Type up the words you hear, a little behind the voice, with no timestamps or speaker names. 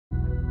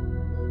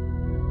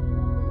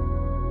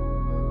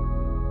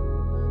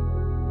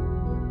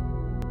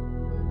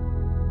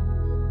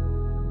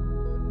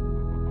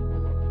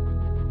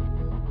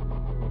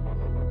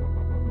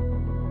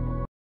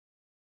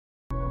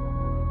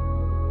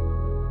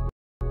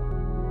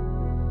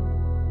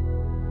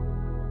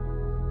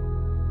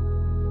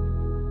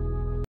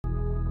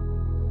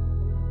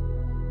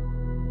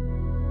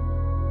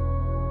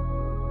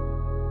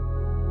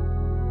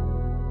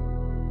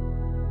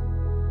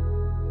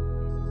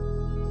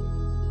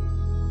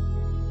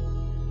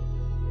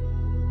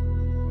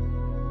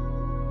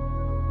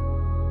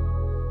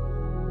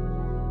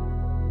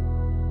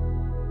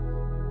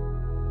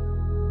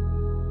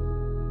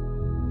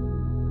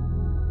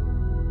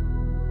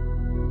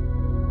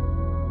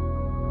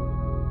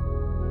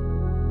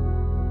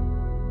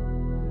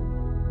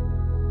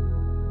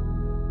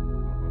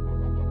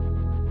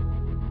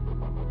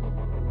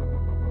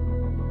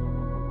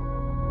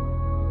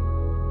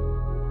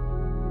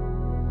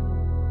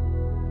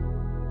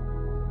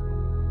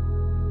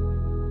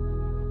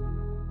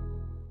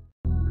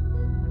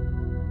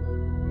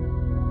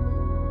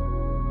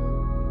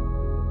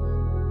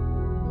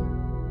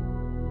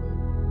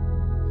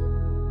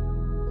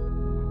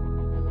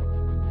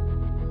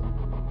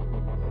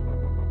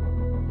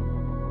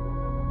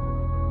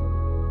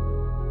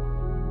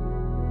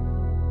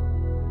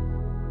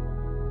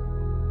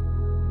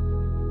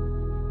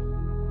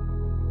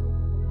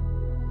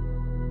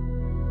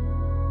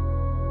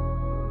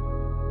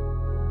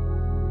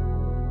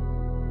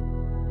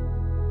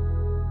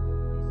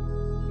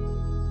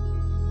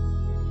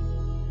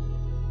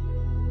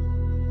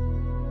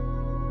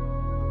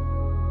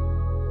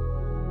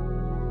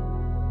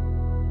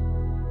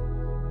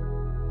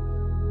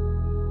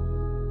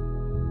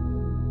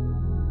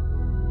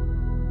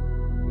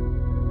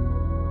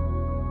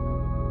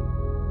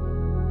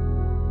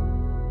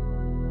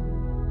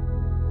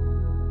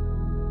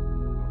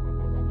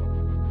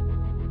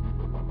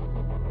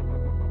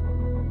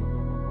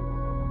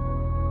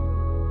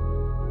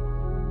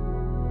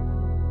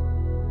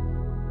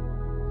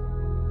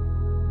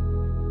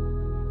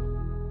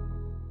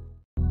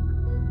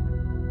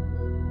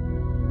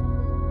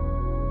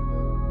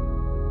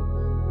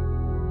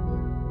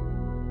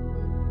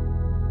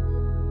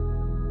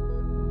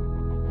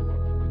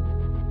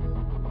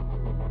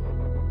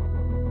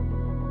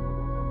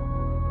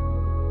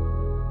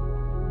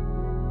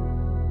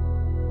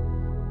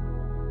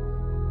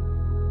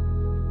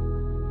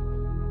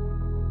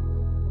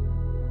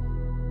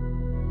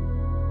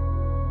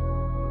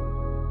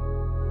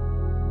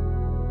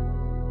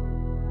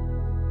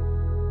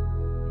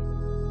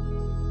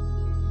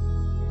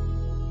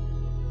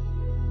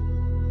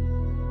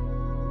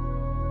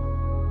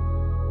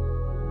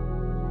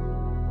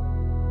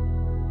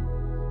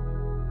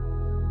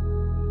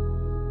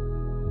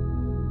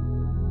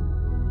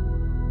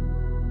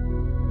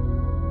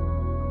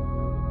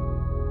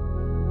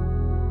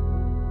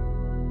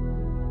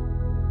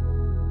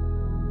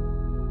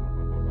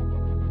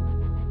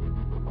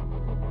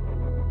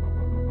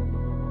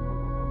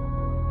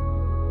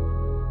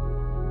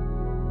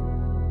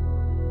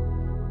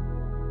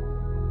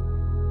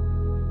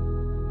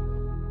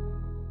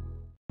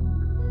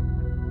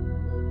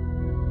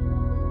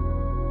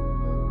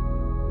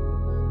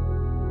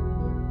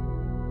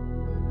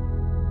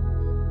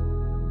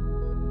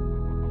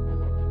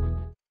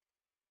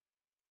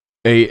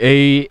Oh,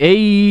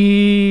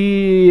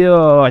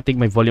 I think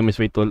my volume is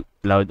way too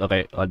loud.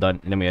 Okay, hold on.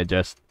 Let me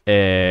adjust.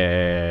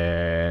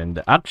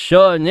 And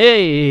action.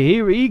 Hey,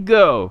 here we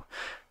go.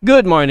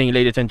 Good morning,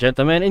 ladies and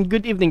gentlemen, and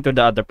good evening to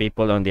the other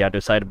people on the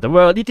other side of the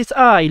world. It is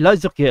I,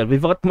 Lazukiel,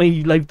 without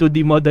my live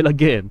 2D model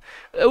again.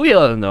 We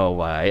all know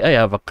why. I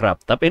have a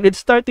crop top and it's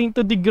starting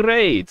to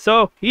degrade.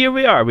 So, here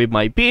we are with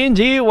my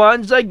PNG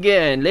once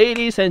again.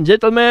 Ladies and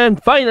gentlemen,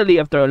 finally,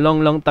 after a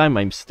long time,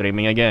 I'm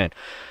streaming again.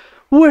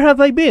 Where have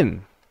I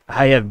been?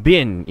 I have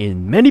been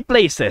in many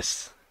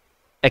places,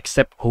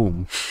 except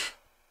home.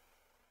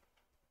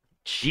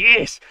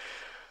 Jeez!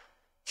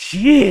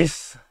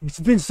 Jeez! It's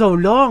been so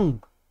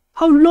long!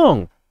 How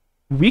long?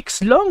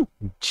 Weeks long?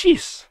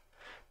 Jeez!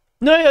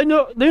 No,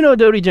 do you know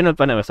the original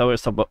plan?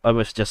 I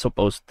was just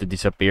supposed to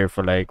disappear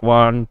for like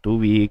 1-2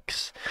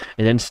 weeks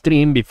and then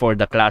stream before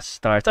the class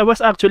starts. I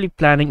was actually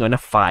planning on a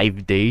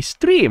 5-day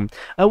stream.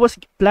 I was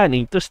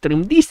planning to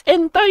stream this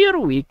entire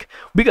week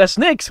because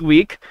next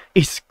week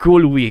is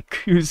school week.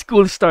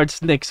 School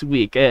starts next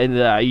week, and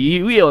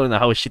we all know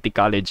how shitty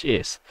college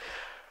is.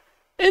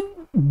 And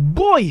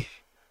boy,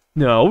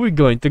 now we're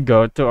going to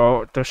go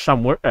to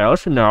somewhere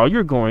else. Now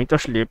you're going to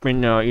sleep in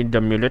the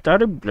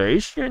military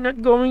base. You're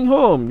not going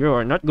home.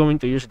 You're not going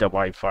to use the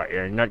Wi-Fi.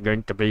 You're not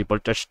going to be able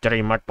to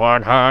stream at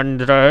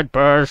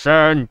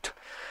 100%.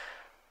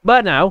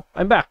 But now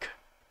I'm back.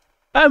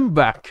 I'm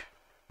back,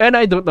 and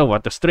I don't know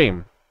what to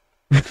stream.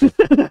 That's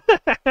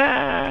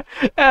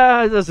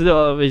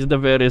always the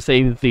very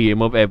same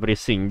theme of every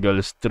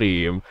single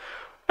stream.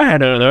 I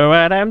don't know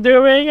what I'm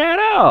doing at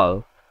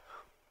all,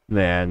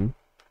 man.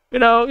 You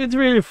know, it's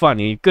really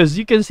funny because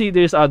you can see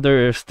there's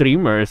other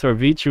streamers or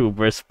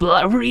VTubers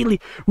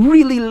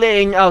really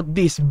laying out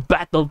this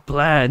battle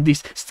plan,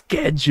 this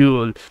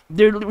schedule.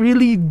 They're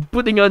really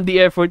putting on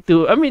the effort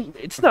to, I mean,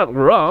 it's not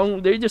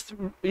wrong.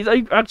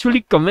 I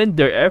actually commend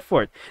their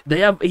effort. They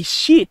have a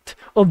sheet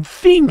of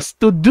things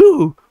to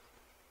do.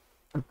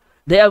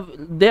 They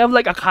have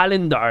like a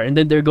calendar, and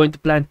then they're going to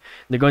plan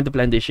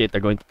this shit. They're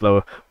going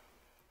to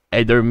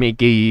either make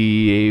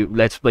a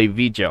let's play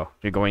video.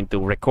 They're going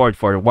to record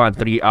for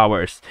 1-3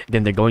 hours,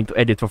 then they're going to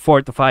edit for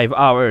 4 to 5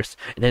 hours,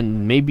 and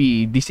then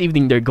maybe this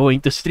evening they're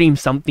going to stream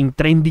something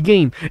trendy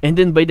game, and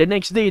then by the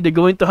next day they're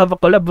going to have a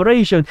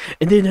collaboration,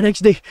 and then the next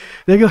day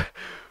they go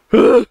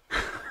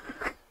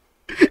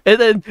and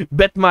then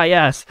bet my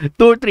ass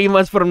 2-3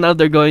 months from now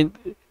they're going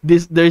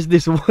there's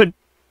this one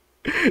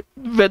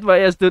bet my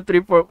ass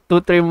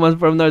 2-3 months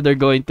from now they're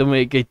going to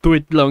make a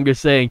tweet longer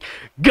saying,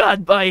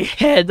 "God, my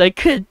head, I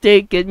can't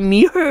take it.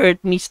 Me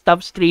hurt. Me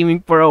stop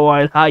streaming for a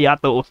while.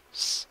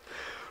 Hayatos."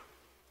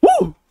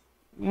 Woo!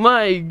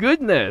 My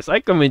goodness, I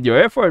commend your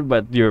effort,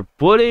 but you're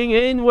putting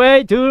in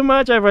way too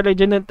much effort,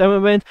 ladies and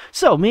gentlemen.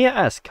 So, may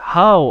I ask,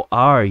 how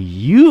are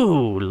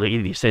you,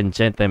 ladies and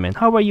gentlemen?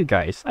 How are you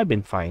guys? I've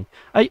been fine.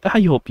 I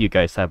hope you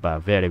guys have a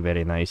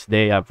very nice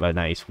day, have a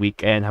nice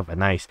weekend, have a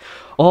nice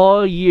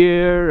all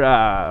year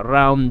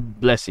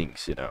round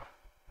blessings, you know.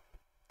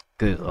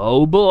 Cause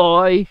oh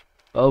boy,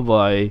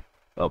 the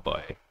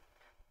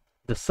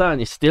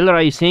sun is still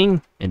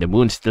rising and the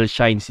moon still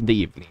shines in the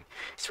evening.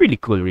 It's really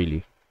cool,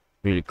 really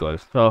cool.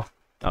 So,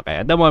 okay,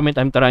 at the moment,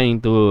 I'm trying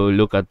to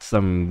look at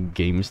some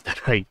games that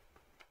I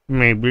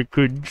maybe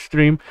could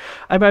stream.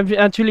 I've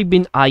actually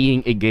been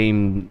eyeing a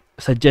game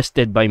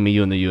suggested by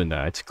Miyuna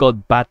Yuna. It's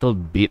called Battle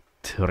Beat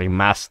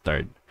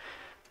Remastered.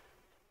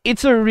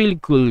 It's a really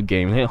cool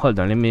game. Hey, hold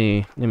on, let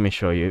me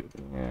show you.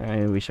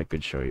 I wish I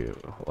could show you.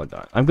 Hold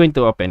on. I'm going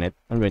to open it.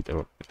 Hold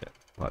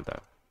on.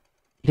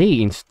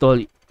 Hey, install.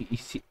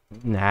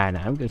 Nah,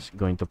 I'm just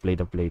going to play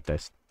the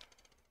playtest.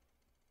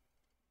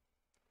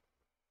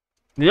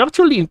 They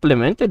actually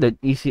implemented an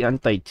easy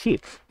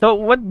anti-cheat. So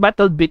what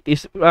BattleBit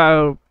is,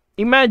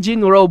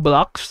 imagine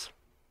Roblox,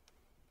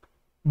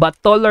 but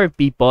taller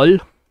people,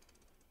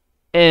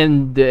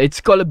 and it's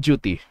Call of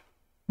Duty.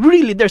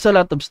 Really, there's a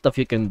lot of stuff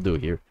you can do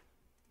here.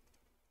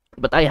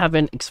 But I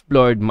haven't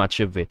explored much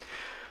of it.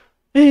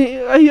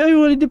 Hey, I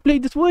already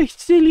played this. Why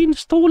it's still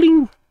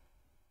installing?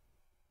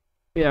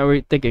 Yeah, we're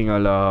taking a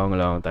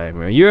long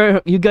time.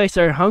 You guys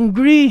are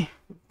hungry?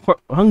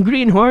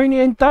 Hungry and horny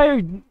and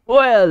tired?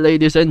 Well,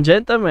 ladies and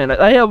gentlemen,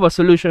 I have a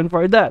solution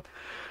for that.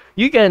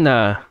 You can,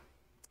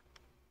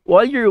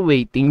 while you're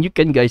waiting, you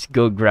can guys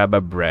go grab a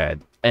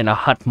bread and a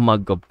hot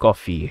mug of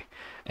coffee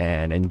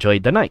and enjoy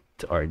the night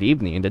or the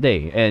evening and the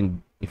day.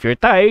 And if you're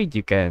tired,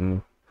 you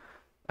can,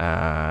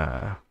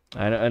 I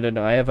don't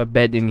know, I have a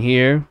bed in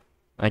here.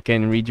 I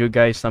can read you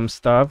guys some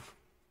stuff.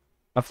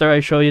 After I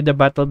show you the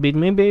battle beat,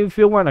 maybe if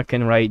you want, I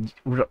can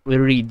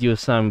read you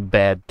some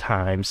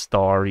bedtime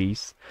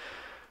stories.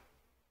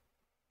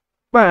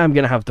 But I'm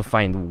gonna have to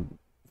find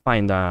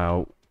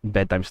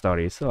bedtime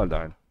stories. Hold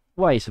on.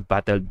 Why is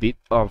battle beat?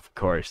 Of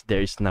course,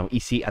 there is now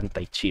easy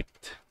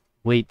anti-cheat.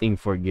 Waiting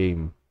for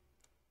game.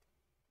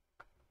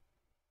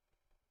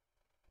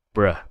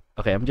 Bruh.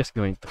 Okay, I'm just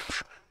going to.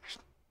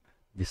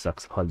 This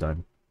sucks. Hold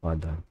on.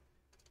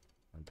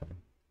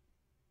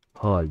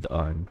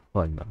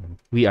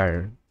 We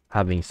are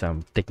having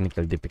some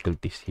technical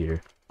difficulties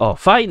here. Oh,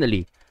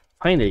 finally.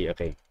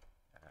 Okay.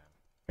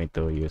 I'm going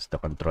to use the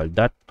control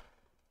dot.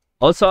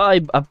 Also,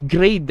 I've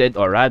upgraded,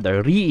 or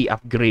rather,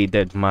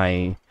 re-upgraded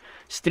my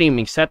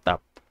streaming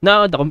setup.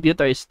 Now, the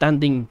computer is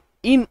standing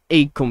in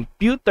a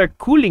computer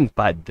cooling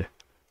pad.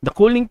 The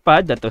cooling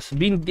pad that has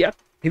been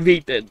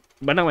deactivated.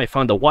 But now I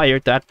found a wire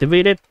to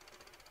activate it.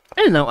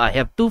 And now I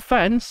have two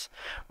fans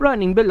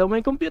running below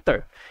my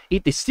computer.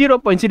 It is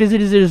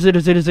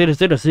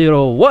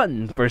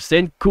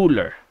 0.000000001%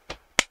 cooler.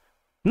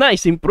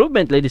 Nice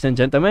improvement, ladies and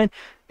gentlemen.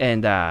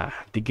 And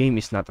the game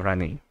is not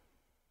running.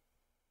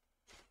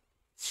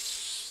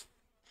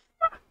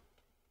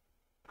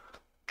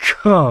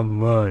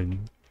 Come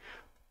on.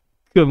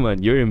 Come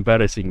on, you're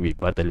embarrassing me,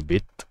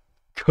 BattleBit.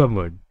 Come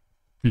on.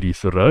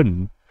 Please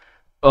run.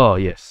 Oh,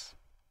 yes.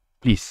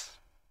 Please.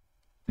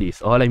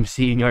 Please. All I'm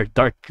seeing are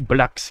dark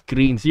black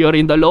screens. You're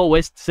in the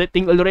lowest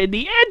setting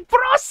already. And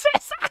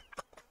process!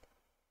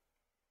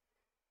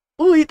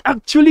 Oh, it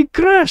actually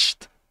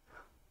crashed.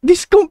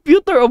 This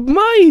computer of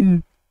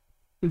mine.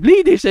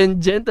 Ladies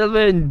and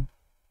gentlemen.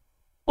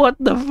 What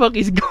the fuck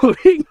is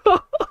going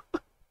on?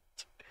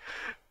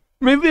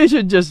 Maybe I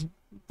should just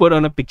put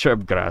on a picture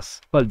of grass.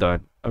 Hold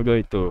on. I'm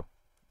going to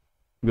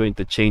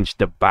change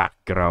the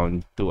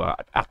background to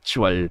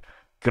actual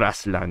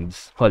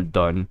grasslands. Hold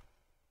on.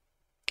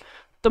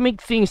 To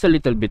make things a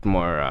little bit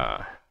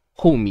more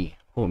homey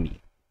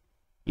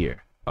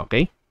here.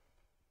 Okay?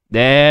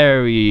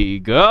 There we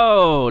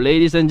go.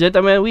 Ladies and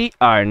gentlemen, we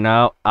are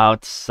now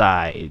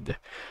outside.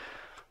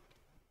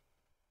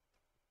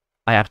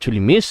 I actually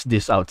miss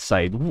this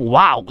outside.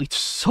 Wow, it's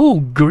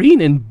so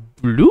green and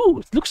blue.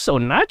 It looks so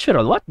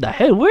natural. What the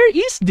hell? Where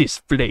is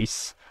this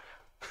place?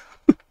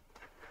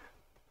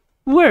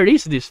 Where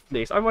is this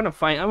place? I wanna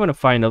find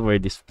out where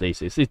this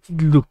place is. It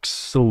looks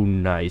so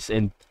nice.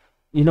 And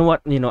you know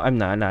what? I'm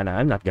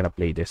not gonna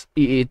play this.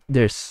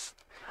 There's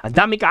ang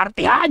dami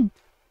kaartihan.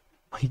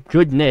 My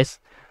goodness.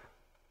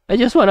 I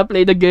just wanna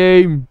play the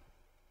game.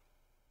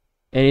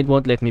 And it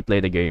won't let me play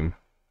the game.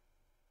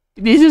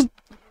 This is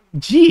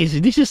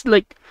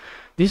like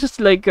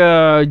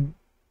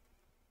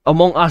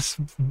Among Us,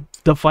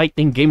 the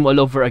fighting game all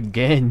over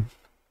again.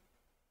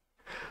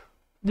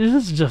 This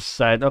is just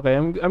sad. Okay,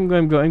 I'm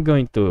going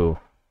to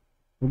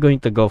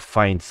go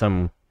find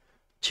some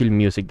chill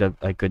music that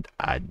I could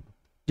add,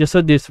 just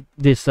so this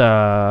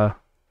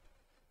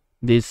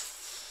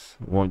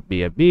won't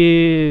be a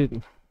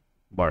bit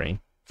boring.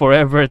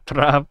 Forever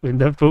trapped in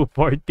the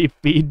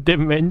 240p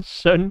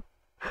dimension.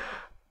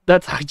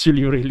 That's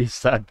actually really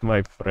sad,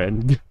 my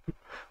friend.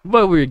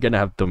 But we're gonna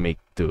have to make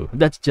do.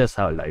 That's just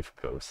how life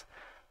goes.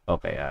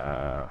 Okay,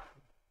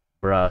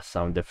 bruh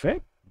sound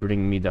effect.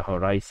 Bring Me the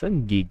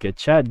Horizon, Giga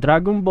Chad,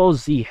 Dragon Ball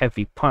Z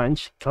Heavy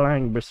Punch,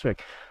 Clang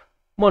Berserk,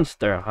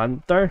 Monster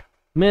Hunter,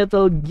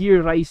 Metal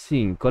Gear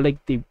Rising,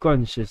 Collective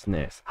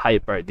Consciousness,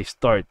 Hyper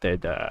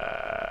Distorted.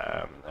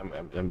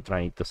 I'm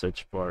trying to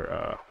search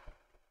for.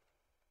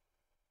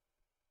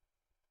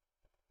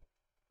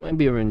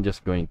 Maybe we're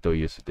just going to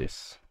use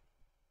this.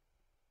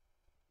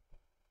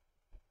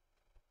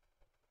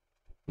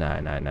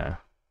 Nah.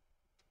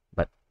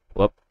 But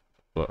whoop.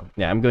 Well,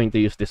 yeah, I'm going to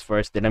use this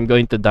first. Then I'm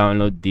going to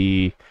download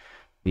the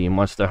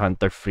Monster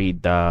Hunter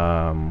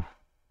Freedom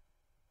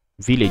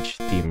Village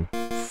theme.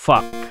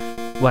 Fuck.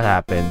 What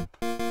happened?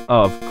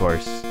 Oh, of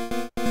course.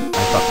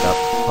 I fucked up.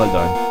 Hold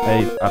on.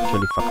 I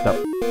actually fucked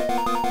up.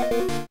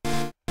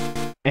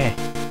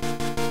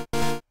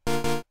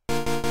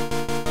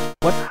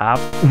 What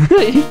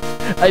happened?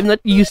 I'm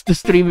not used to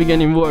streaming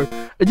anymore.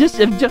 I've just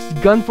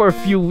gone for a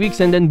few weeks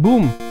and then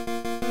boom.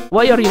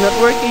 Why are you not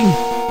working?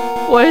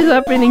 What is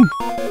happening?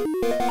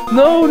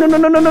 No.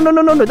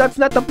 That's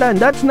not the plan.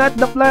 That's not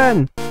the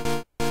plan.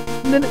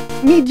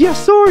 Media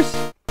source.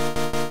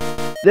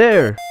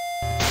 There.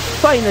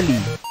 Finally.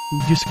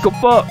 Diyos ko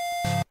po.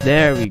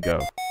 There we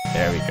go.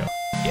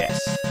 Yes.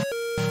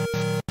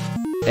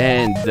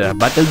 And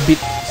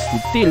BattleBit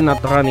is still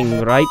not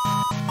running right.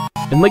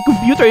 And my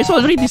computer is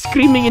already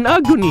screaming in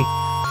agony.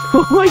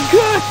 Oh my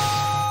god.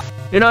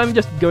 I'm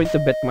just going to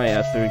bet my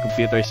ass the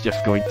computer is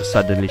just going to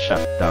suddenly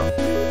shut down.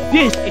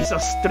 This is a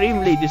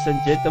stream, ladies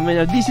and gentlemen.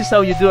 Now, this is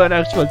how you do an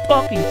actual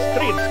talking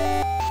stream.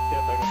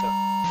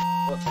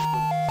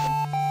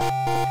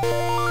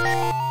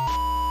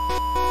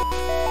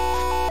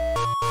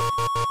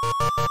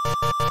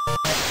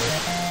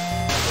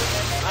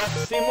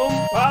 Maximum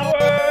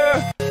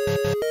power!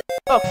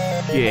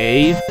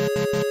 Okay.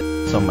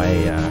 So my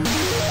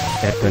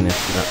air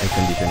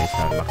condition is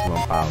not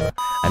maximum power.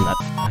 I'm not...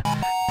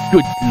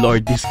 Good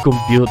lord, this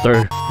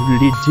computer.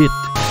 Legit.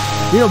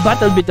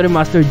 BattleBit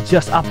Remastered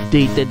just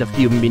updated a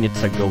few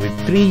minutes ago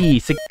with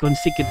 3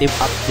 consecutive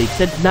updates,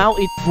 and now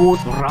it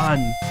won't run.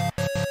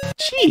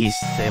 Jeez,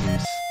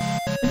 Sims.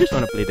 I just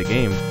want to play the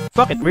game.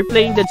 Fuck it, we're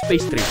playing Dead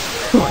Space 3.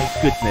 Oh my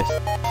goodness.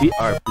 We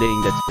are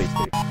playing Dead Space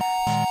 3.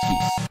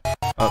 Jeez.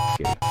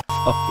 Okay.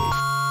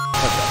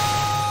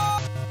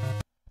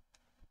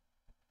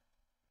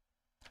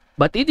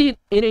 But it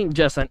ain't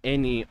just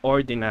any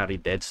ordinary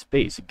Dead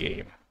Space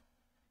game.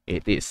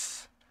 It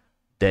is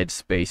Dead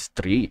Space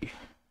 3.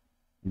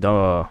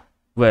 With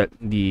well,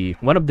 the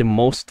one of the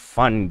most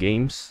fun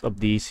games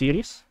of the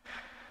series.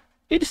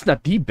 It is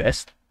not the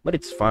best, but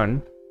it's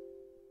fun.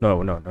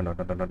 No, no, no, no,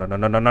 no, no, no, no,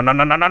 no, no, no, no,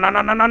 no, no, no,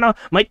 no, no, no, no.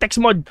 My text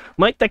mod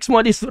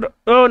is.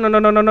 Oh, no, no,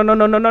 no, no, no, no,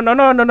 no, no, no, no,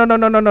 no, no, no, no,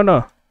 no, no,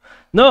 no.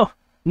 No,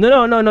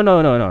 no, no, no,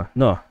 no, no, no,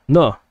 no,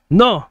 no,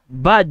 no.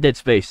 Bad Dead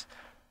Space.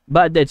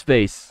 Bad Dead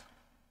Space.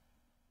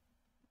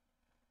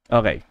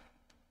 Okay.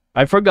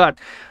 I forgot.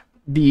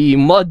 The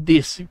mod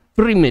is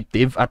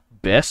primitive at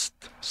best.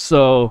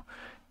 So,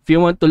 if you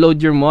want to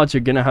load your mods,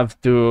 you're gonna have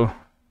to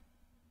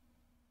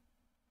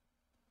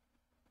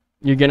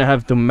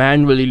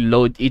manually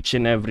load each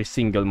and every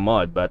single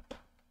mod. But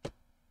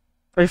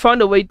I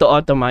found a way to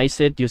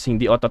automize it using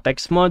the auto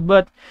text mod,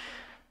 but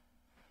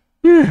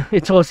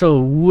it's also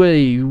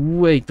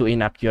way too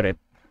inaccurate.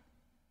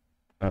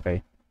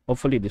 Okay,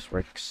 hopefully this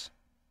works.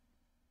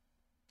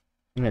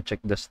 I'm gonna check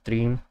the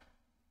stream.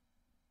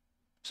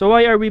 So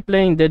why are we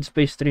playing Dead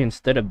Space 3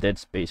 instead of Dead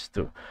Space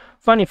 2?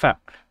 Funny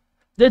fact,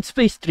 Dead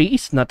Space 3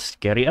 is not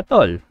scary at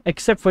all,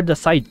 except for the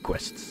side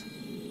quests.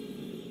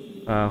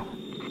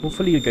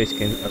 Hopefully you guys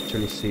can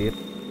actually see it.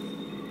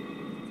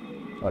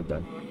 Hold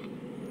on.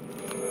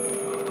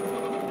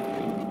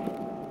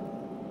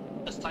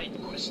 The side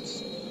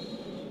quests.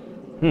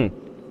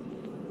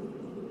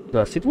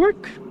 Does it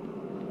work?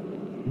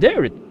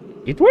 There,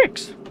 it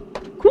works.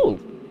 Cool.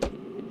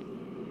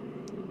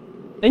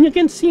 And you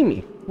can see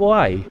me.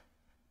 Why?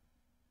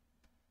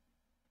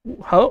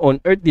 How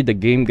on earth did the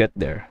game get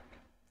there?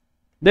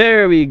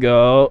 There we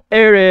go.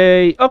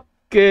 Array.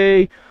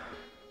 Okay.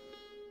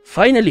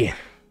 Finally.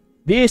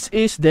 This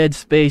is Dead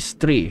Space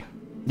 3.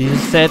 This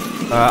is set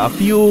a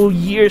few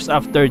years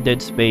after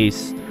Dead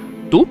Space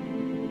 2.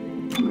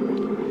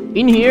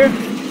 In here,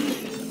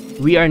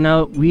 we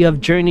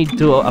have journeyed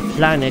to a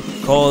planet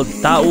called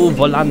Tau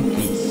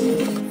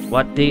Volantis.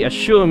 What they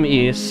assume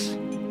is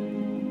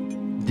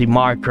the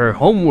marker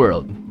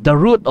homeworld, the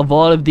root of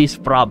all of these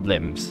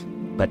problems.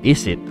 But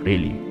is it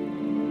really?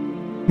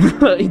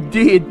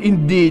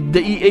 Indeed,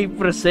 the EA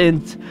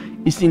present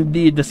is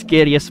indeed the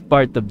scariest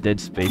part of Dead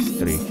Space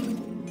 3.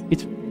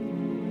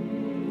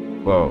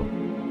 Whoa.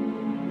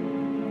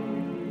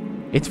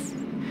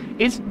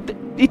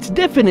 It's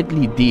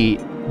definitely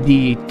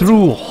the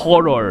true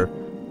horror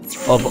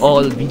of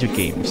all video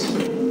games.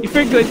 If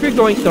you're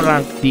going to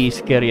rank the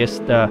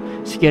scariest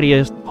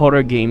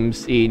horror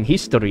games in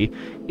history,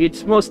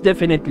 it's most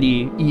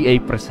definitely EA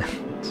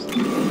Presents.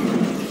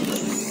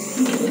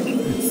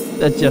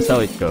 That's just how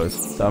it goes.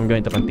 So I'm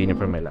going to continue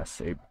from my last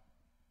save.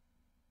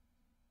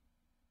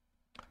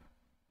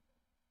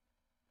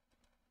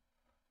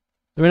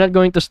 We're not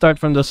going to start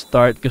from the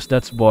start because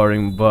that's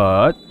boring,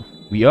 but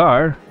we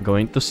are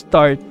going to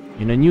start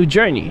in a new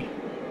journey.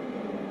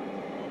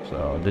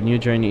 So the new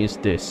journey is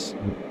this.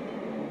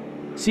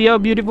 See how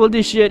beautiful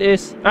this shit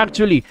is?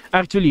 Actually,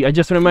 I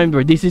just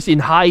remember this is in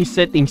high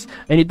settings.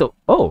 I need to...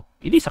 Oh,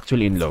 it is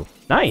actually in low.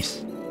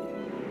 Nice.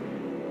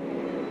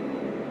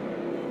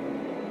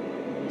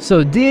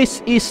 So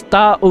this is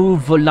Tau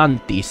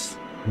Volantis,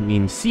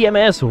 means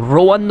CMS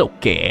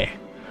Roanoke.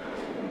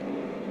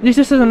 This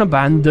is an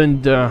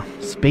abandoned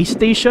space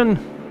station.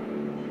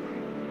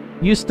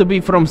 Used to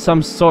be from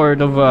some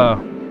sort of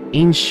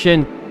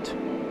ancient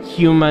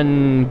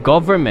human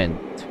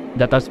government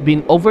that has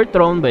been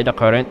overthrown by the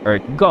current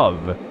Earth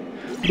Gov.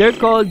 They're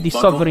called the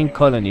Sovereign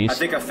Colonies. I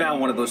think I found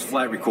one of those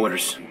flight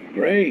recorders.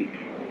 Great.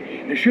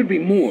 There should be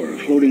more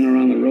floating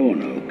around the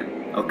Roanoke.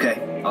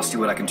 Okay, I'll see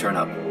what I can turn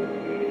up.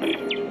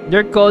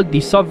 They're called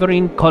the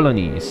Sovereign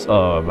Colonies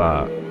of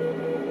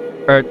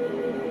Earth.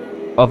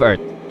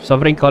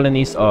 Sovereign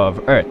Colonies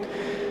of Earth.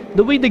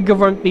 The way they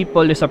govern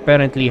people is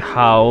apparently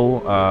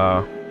how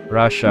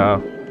Russia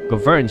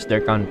governs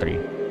their country.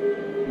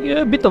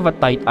 Yeah, a bit of a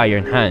tight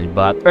iron hand,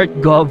 but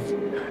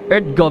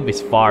EarthGov is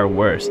far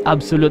worse.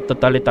 Absolute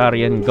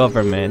totalitarian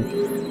government,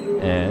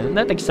 and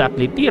not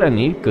exactly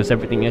tyranny because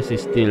everything else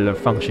is still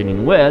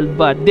functioning well,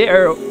 but they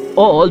are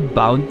all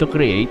bound to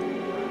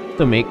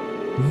make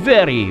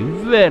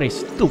very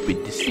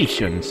stupid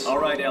decisions. All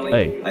right, Ellie.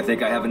 Hey. I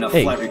think I have enough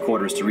flight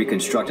recorders to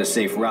reconstruct a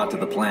safe route to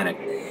the planet.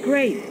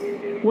 Great.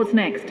 What's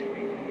next?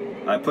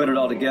 I put it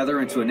all together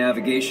into a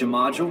navigation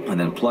module and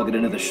then plug it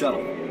into the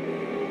shuttle.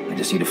 I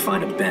just need to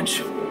find a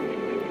bench.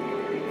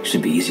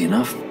 Should be easy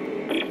enough.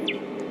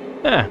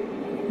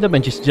 The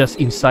bench is just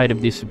inside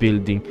of this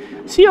building.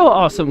 See how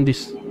awesome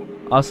this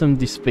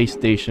space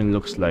station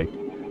looks like.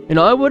 You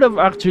know, I would have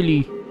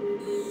actually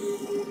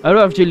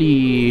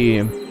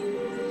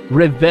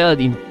rebelled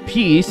in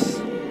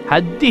peace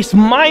had these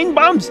mind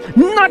bombs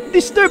not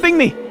disturbing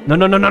me. No.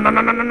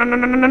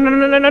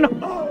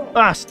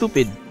 Ah,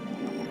 stupid.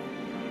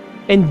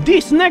 And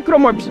these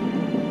necromorphs.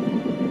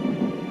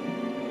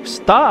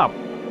 Stop.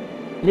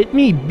 Let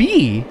me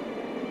be.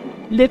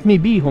 Let me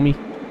be, homie.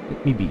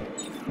 Let me be.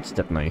 It's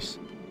that nice.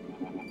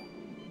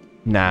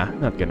 Nah,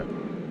 not gonna.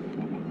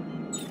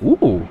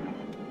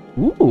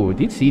 Ooh,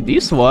 did see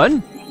this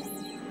one?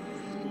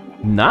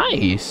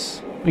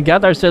 Nice. We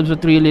got ourselves a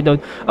 3 lead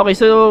out. Okay,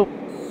 so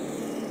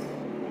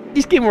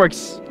this game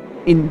works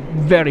in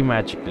very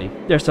magically.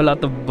 There's a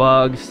lot of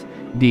bugs.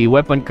 The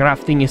weapon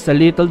crafting is a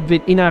little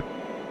bit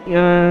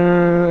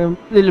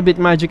little bit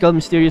magical,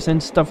 mysterious,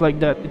 and stuff like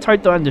that. It's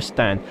hard to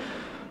understand.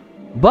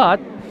 But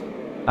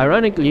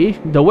ironically,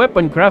 the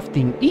weapon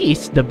crafting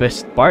is the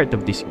best part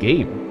of this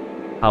game.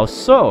 How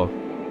so?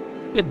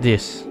 Look at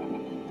this.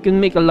 You can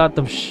make a lot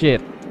of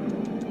shit.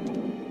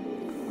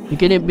 You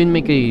can even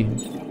make a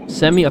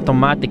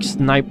semi-automatic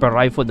sniper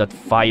rifle that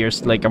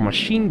fires like a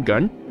machine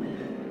gun.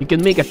 You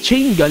can make a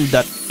chain gun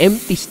that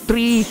empties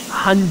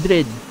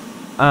 300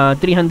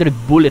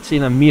 bullets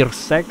in a mere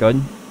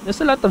second.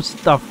 There's a lot of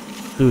stuff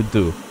to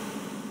do.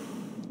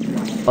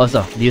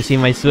 Also, do you see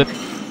my suit?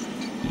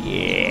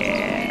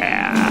 Yeah.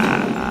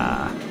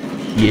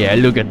 Yeah,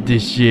 look at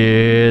this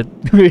shit.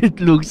 It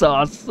looks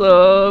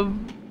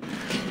awesome.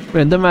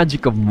 Man, the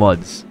magic of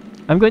mods.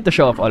 I'm going to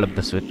show off all of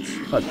the suits.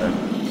 Hold on.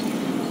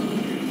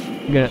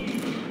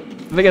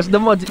 Because the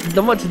mods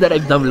that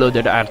I've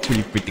downloaded are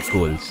actually pretty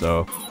cool.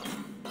 So,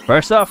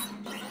 first off,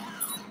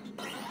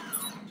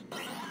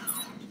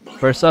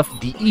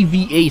 the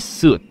EVA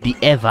suit, the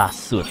EVA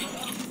suit.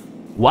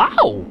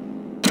 Wow!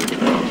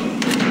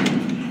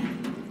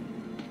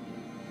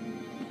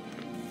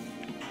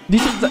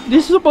 This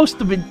is supposed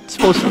to be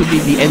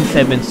the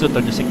N7 suit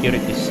or the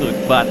security suit,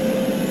 but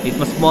it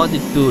was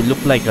modded to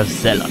look like a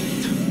zealot.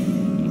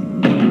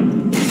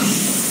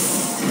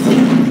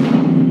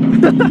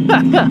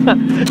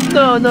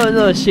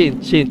 No,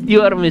 Shin,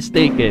 you are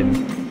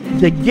mistaken.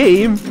 The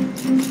game,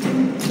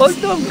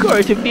 although of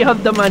course if you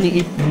have the money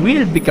it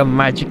will become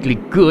magically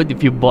good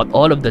if you bought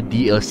all of the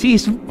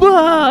DLCs,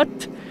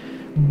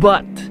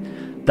 but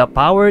the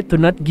power to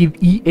not give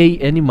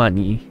EA any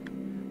money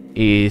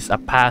is a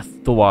path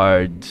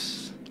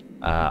towards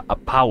a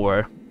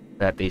power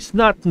that is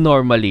not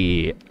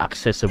normally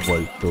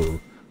accessible to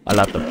a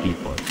lot of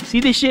people. See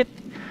this shit?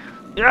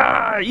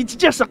 It's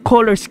just a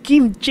color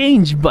scheme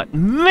change, but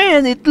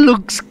man, it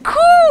looks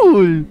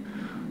cool!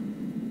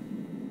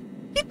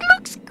 It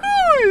looks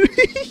cool!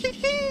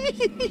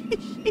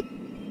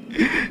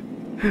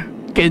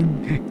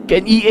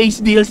 Can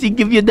EA's DLC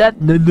give you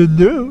that? No,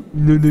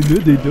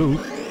 they don't.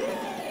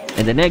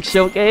 And the next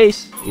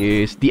showcase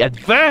is the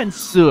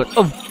advanced suit,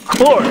 of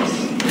course!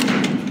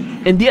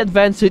 And the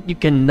advanced suit, you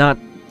cannot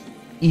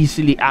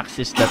easily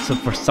access that suit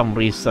for some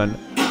reason.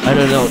 I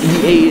don't know,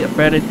 EA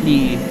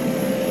apparently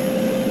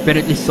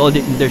sold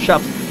it in their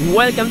shops.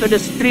 Welcome to the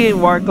stream,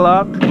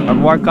 Warclock.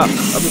 Warclock.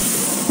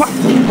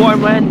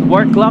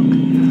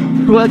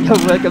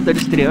 Welcome to the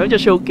stream. I'm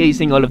just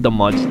showcasing all of the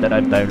mods that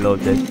I've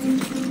downloaded.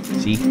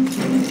 See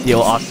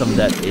how awesome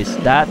that is.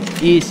 That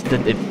is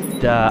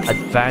the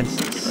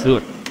advanced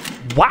suit.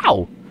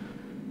 Wow!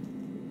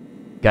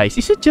 Guys,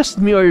 is it just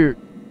me or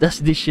does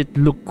this shit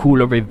look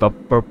cooler with a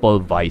purple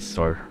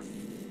visor?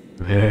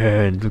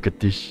 Man, look at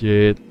this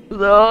shit.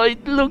 Oh,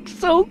 it looks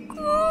so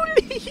cool!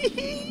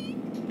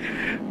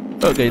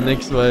 Okay,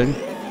 next one.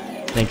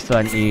 Next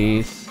one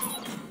is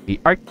the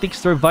Arctic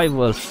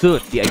Survival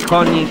Suit, the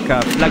iconic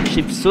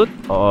flagship suit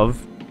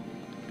of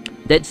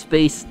Dead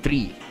Space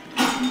 3.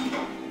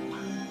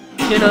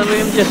 You know,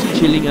 I'm just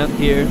chilling out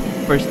here,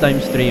 first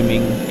time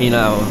streaming in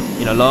a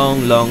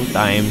long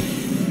time.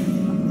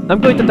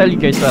 I'm going to tell you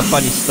guys a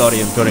funny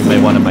story during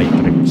one of my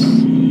trips.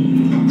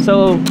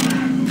 So,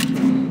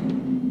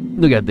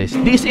 look at this.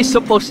 This is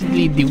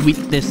supposedly the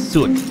Witness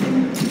suit.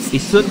 A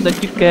suit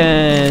that you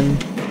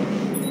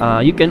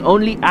can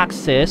only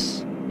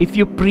access if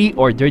you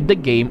pre-ordered the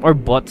game or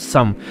bought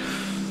some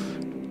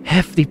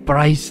hefty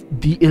priced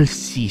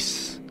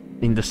DLCs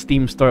in the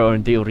Steam store or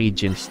in the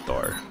Origin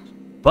store.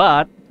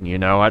 But you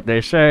know what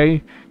they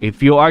say,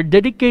 if you are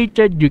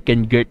dedicated, you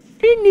can get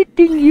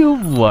anything you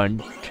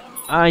want.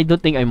 I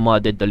don't think I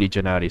modded the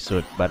Legionary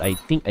suit, but I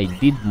think I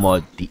did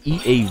mod the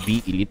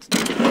EAV Elite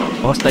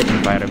Hostile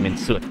Environment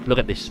suit. Look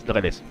at this, look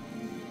at this.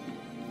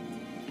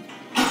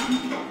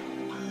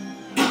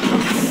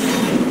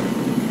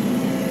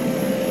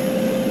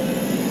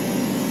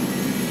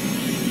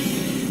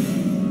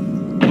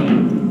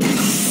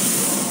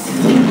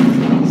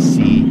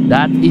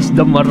 That is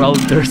the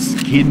Marauder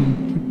skin.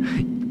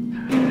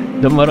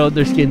 The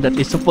Marauder skin that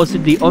is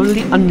supposedly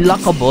only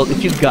unlockable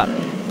if you got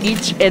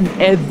each and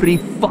every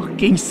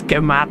fucking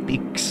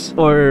schematics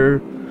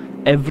or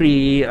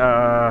every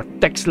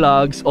text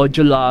logs,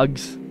 audio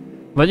logs.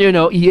 But you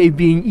know, EA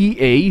being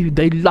EA,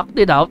 they locked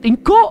it out in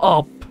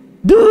co-op.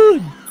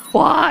 Dude,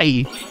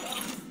 why?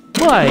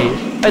 Why?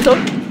 I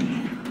don't...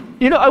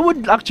 You know, I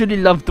would actually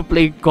love to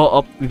play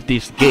co-op with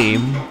this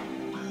game.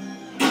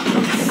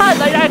 Had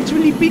I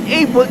actually been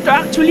able to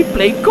actually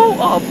play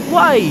co-op?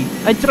 Why?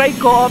 I try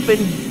co-op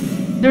and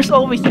there's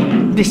always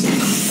this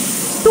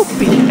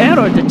stupid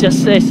error that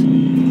just says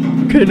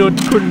cannot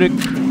connect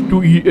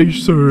to EA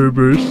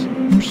servers.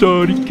 I'm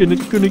sorry,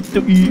 cannot connect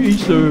to EA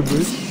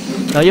servers.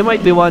 Now you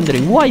might be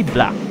wondering, why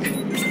black?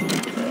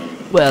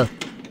 Well,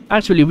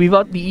 actually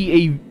without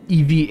the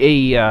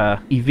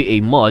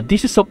EVA mod,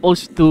 this is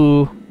supposed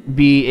to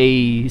be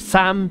a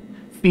Sam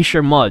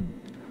Fisher mod.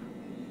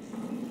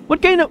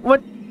 What kind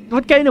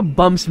of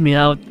bums me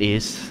out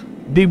is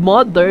the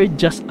modder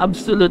just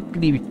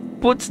absolutely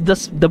puts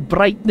the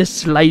brightness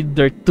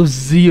slider to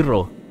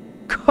 0.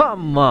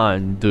 Come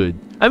on, dude.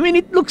 I mean,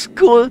 it looks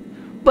cool,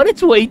 but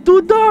it's way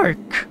too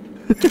dark.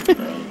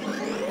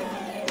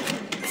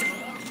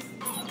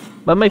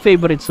 But my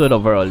favorite suit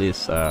overall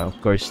is, of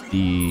course,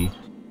 the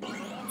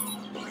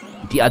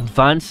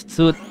advanced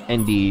suit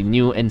and the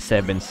new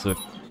N7 suit,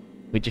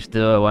 which is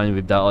the one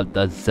with all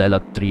the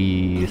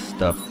zealotry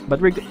stuff.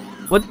 But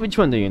which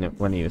one do you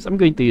want to use? I'm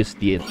going to use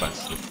the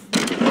advanced suit.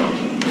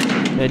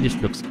 Yeah, this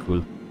looks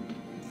cool.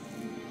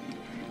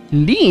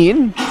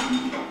 Lean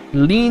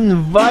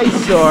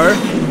visor,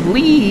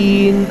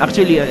 lean.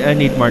 Actually, I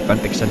need more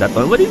context on that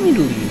one. What do you mean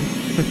lean?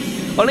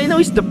 All I know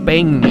is the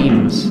Peng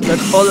memes.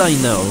 That's all I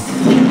know.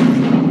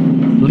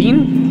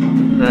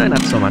 Lean?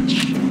 Not so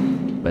much.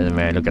 But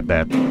man, look at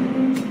that.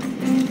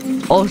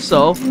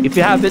 Also, if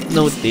you haven't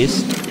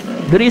noticed,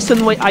 the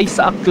reason why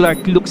Isaac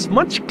Clarke looks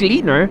much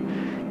cleaner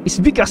is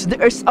because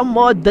there's a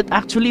mod that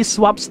actually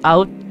swaps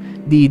out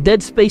the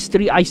Dead Space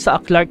 3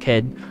 Isaac Clarke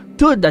head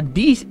to the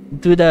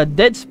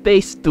Dead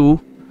Space 2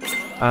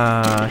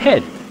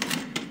 head.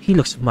 He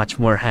looks much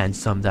more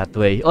handsome that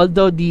way.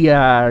 Although the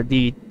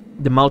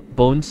mouth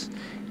bones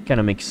kind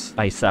of makes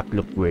Isaac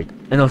look weird.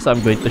 And also,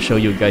 I'm going to show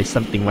you guys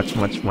something much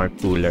more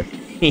cooler.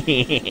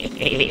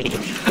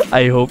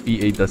 I hope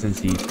EA doesn't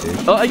see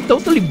this. Oh, I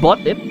totally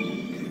bought it.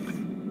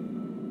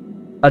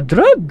 A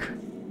drug?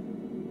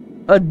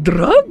 A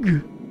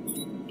drug?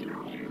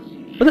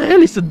 What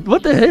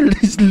the hell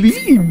is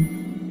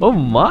lean? Oh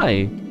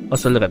my.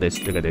 Also, look at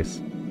this.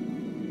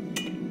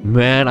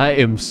 Man, I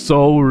am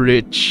so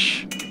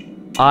rich.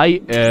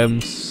 I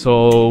am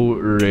so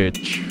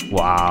rich.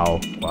 Wow.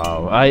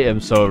 I am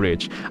so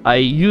rich. I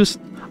used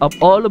up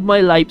all of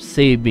my life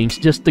savings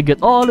just to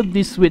get all of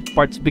these sweet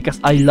parts because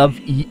I love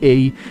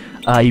EA.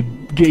 I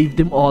gave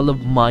them all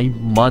of my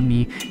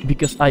money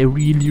because I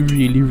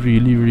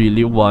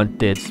really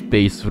wanted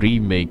Space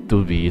Remake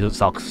to be a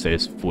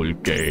successful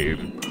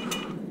game.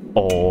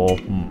 Oh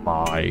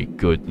my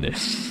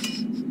goodness.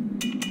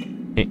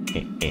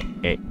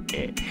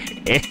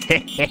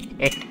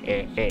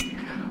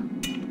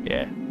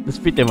 Yeah, that's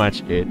pretty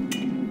much it.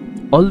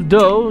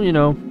 Although, you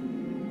know,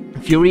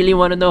 if you really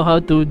want to know how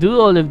to do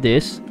all of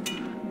this,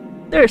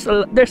 there's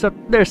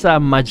a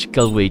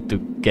magical way to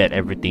get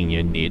everything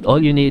you need.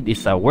 All you need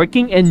is a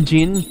working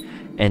engine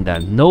and a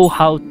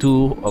know-how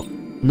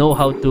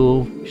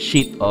to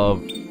sheet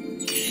of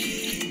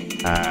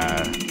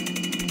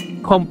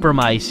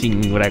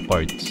compromising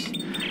records.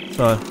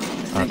 So,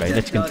 okay,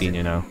 let's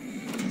continue now.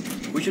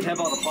 We should have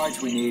all the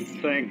parts we need.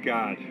 Thank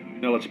God.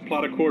 Now let's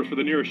plot a course for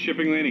the nearest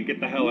shipping lane and get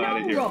the hell out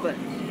of here. No, Robert.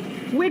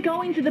 We're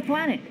going to the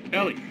planet.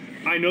 Ellie,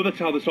 I know that's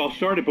how this all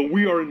started, but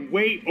we are in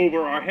way over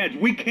our heads.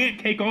 We can't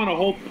take on a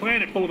whole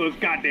planet full of those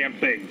goddamn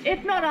things.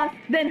 If not us,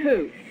 then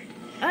who?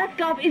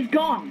 EarthGov is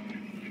gone.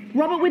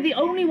 Robert, we're the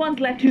only ones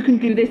left who can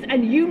do this,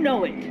 and you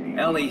know it.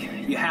 Ellie,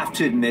 you have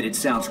to admit it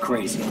sounds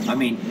crazy. I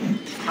mean,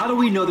 how do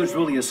we know there's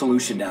really a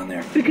solution down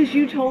there? Because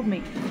you told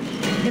me.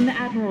 In the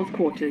Admiral's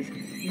quarters,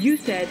 you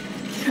said,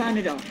 turn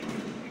it off.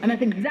 And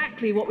that's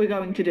exactly what we're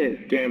going to do.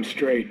 Damn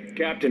straight.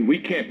 Captain, we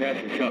can't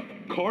pass this up.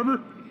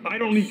 Carter, I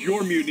don't need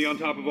your mutiny on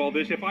top of all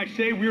this. If I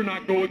say we're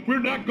not going, we're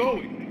not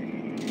going.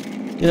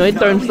 You know, it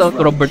turns out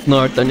Robert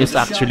Norton is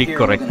actually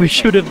correct. We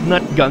should have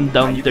not gone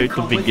down there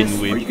to begin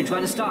Or you with. can try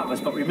to stop us,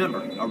 but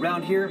remember,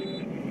 around here,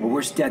 we're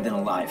worse dead than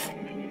alive.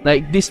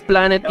 Like, this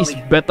planet is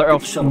better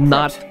off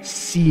not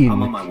seen,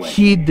 I'm on my way.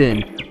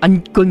 hidden,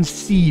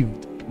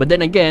 unconceived. But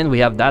then again, we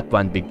have that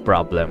one big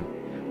problem.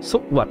 So,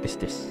 what is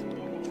this?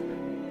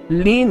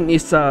 Lean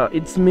is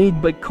it's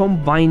made by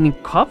combining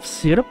cough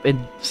syrup and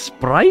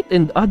Sprite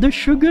and other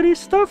sugary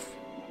stuff.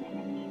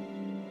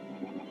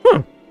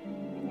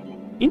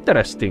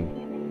 Interesting.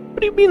 What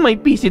do you mean my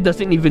PC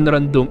doesn't even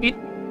run Doom? It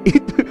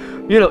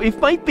you know, if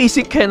my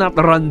PC cannot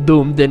run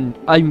Doom, then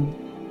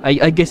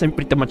I guess I'm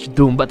pretty much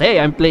doomed. But hey,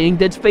 I'm playing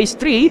Dead Space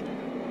 3.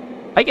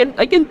 I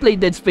can play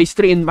Dead Space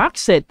 3 in max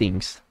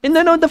settings. And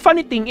then the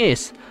funny thing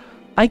is,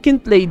 I can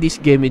play this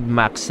game in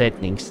max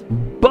settings,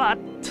 but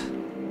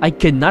I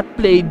cannot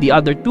play the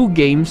other two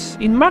games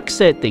in max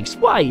settings.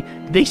 Why?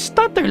 They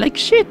stutter like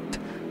shit.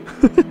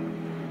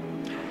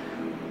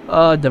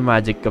 Oh, the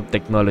magic of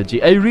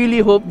technology. I really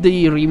hope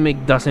the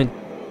remake doesn't,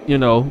 you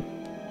know,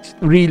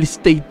 really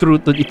stay true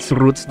to its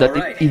roots, that All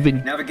right. it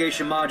even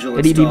Navigation module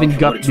it even installed for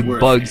got what it's the worth.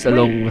 bugs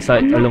along with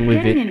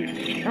it.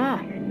 it.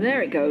 Ah,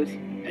 there it goes.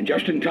 And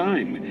just in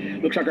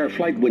time. Looks like our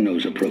flight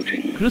window's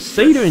approaching.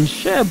 Crusader and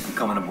Sheb.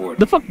 Coming aboard.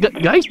 The fuck,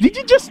 guys? Did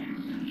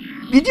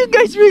you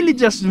guys really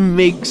just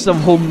make some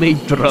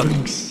homemade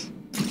drugs?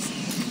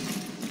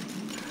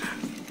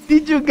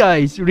 Did you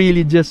guys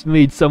really just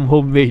made some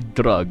homemade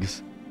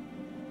drugs?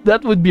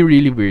 That would be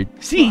really weird.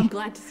 See? I'm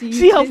glad to see you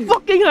See how too.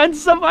 fucking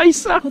handsome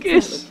Isaac What's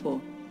is? that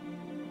look for?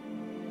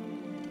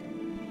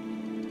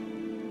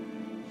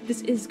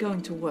 This is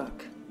going to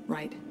work,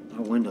 right?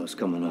 Our window's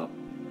coming up.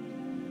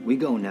 We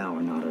go now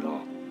or not at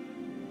all.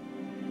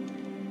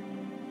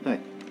 Hey,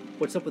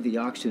 what's up with the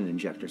oxygen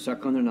injector?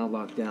 Suck on, they're not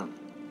locked down.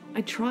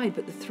 I tried,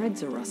 but the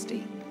threads are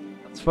rusty.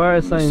 As far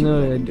as I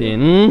know, I did.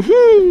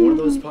 One of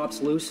those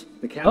pops loose.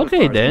 The cabin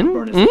Okay fire's then. gonna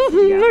burn us up to the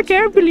Okay, I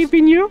atmosphere. believe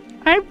in you.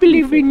 I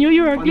believe in you.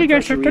 Find You the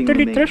guys are pressure reading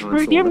totally the main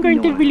trustworthy. console. I'm Let me going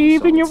know to when I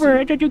believe have a in your solid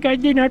word that you guys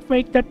did not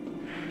make that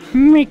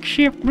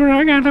makeshift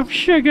drug out of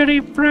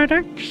sugary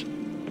products.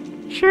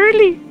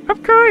 Surely,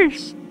 of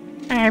course.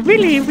 I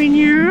believe in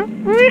you.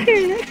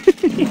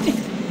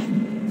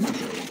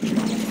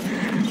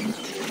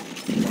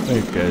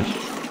 Oh gosh.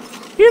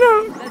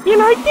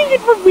 I think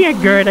it would be a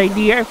good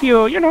idea if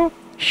you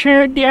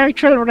shared the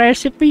actual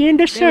recipe in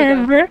the There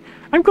we go. server.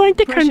 I'm going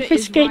to Pressure is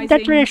confiscate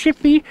that rising.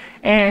 recipe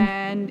and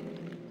And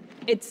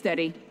it's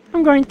steady.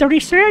 I'm going to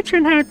research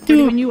on how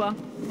Ready when to you are.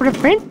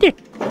 prevent it.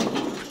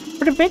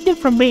 Prevent it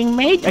from being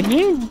made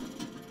again.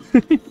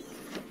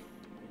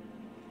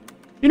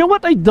 You know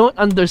what? I don't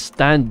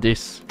understand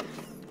this.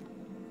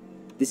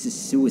 This is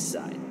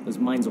suicide. Those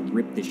mines will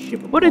rip this ship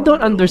apart. What I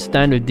don't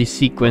understand with this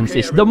sequence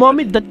is the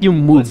moment that you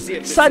move,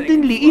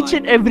 suddenly each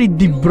and every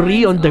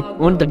debris on the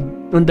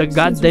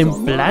goddamn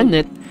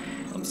planet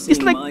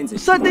is like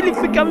suddenly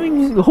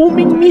becoming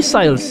homing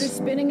missiles.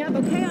 Spinning up.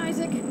 Okay,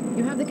 Isaac.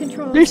 You have the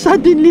control. They're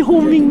suddenly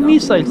homing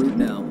missiles. Route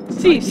now.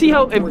 See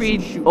how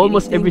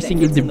almost every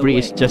single debris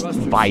is just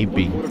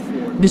vibing.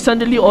 Then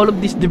suddenly all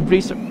of these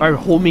debris are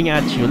homing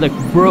at you. Like,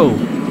 bro,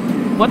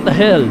 what the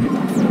hell?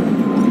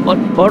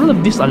 All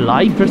of this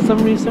alive for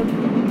some reason?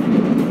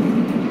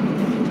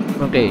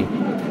 Okay.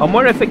 A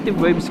more effective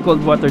way is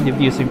cold water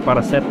diffusing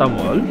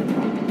paracetamol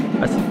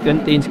as it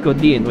contains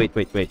codeine. Wait.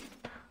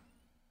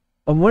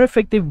 A more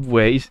effective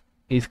way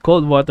is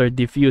cold water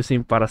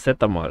diffusing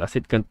paracetamol as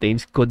it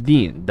contains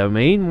codeine, the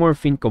main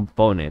morphine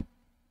component.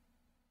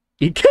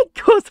 It can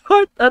cause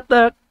heart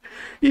attack.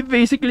 It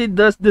basically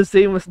does the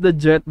same as the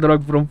jet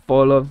drug from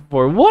Fallout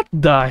 4. What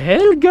the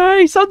hell,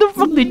 guys? How the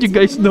fuck did you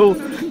guys know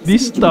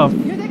this stuff?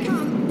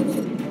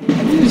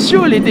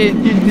 Surely you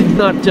did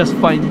not just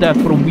find that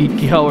from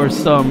Wiki or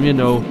some,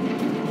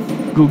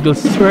 Google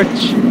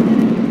search.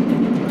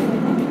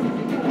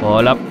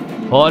 Hold up.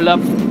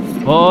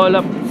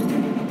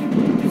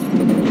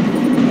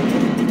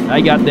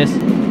 I got this.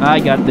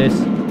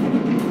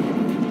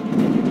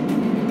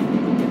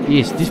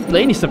 Yes, this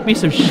plane is a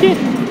piece of shit.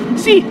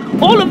 See,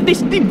 all of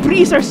these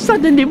debris are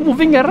suddenly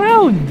moving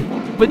around.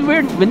 When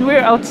we're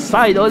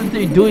outside, all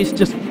they do is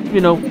just,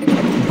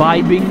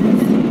 vibing,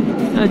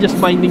 just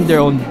minding their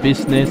own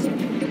business.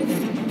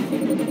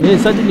 And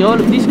suddenly all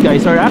of these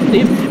guys are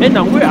active, and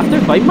now we're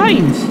active by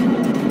mines.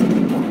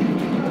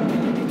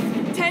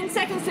 10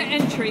 seconds to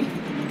entry.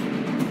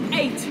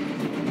 8.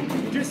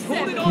 Just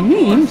hold it on.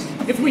 Memes?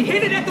 If we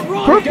hit it at the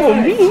wrong Purple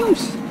guy.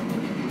 memes?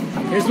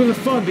 Here's where the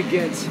fun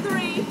begins.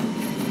 3,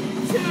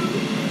 2,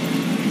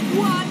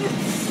 1.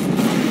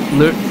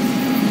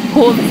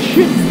 Holy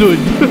shit, dude.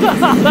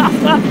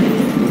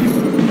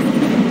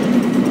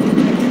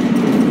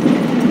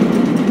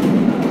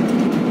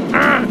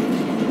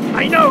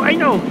 I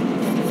know.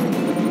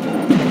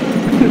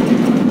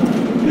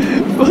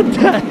 What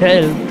the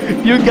hell?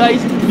 You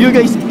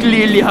guys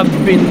clearly have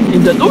been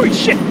in the... Oh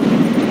shit!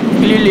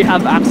 Clearly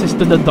have access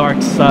to the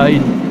dark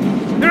side.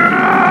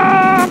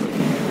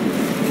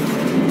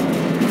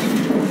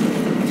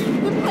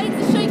 The planes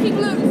are shaking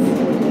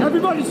loose.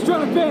 Everybody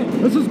strap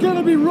in. This is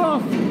gonna be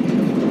rough.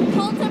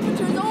 Cold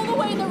temperatures all the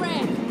way in the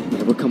red.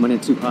 Yeah, we're coming in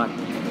too hot.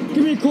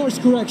 Give me a course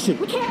correction.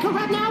 We can't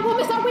correct now. We'll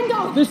miss our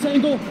window. This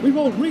angle, we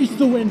won't reach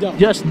the window.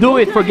 Just do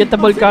it,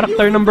 forgettable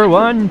character number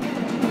 1.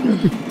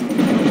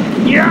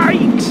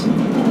 Yikes!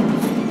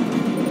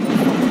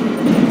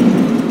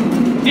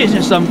 This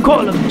is some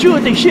Call of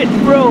Duty shit,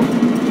 bro!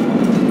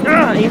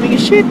 Aiming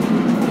is shit!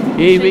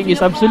 Aiming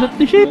is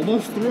absolutely shit!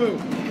 Almost through.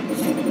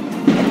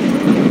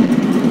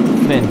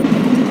 Man.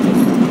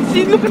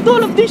 See, look at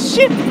all of this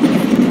shit!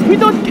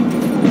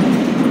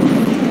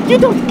 You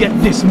don't get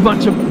this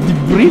much of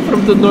debris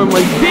from the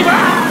normal thing!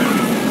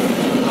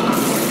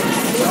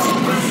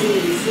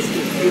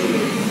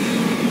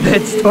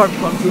 Dead Star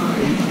fucking.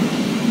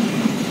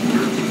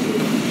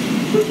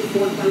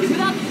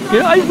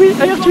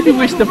 I actually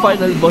wish the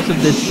final boss of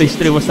Dead Space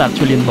 3 was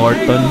actually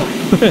Norton.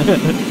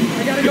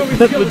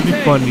 That would be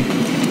funny.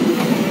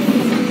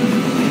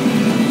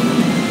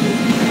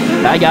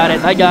 I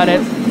got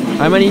it.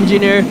 I'm an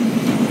engineer.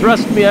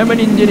 Trust me, I'm an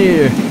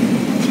engineer.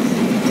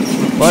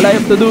 All I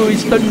have to do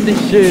is turn this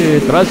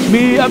shit. Trust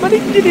me, I'm an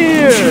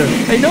engineer.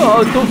 I know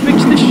how to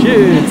fix this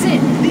shit. That's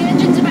it. The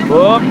engines are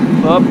back.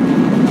 Up.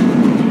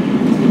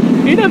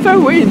 If I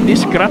were in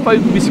this crap, I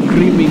would be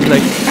screaming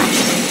like,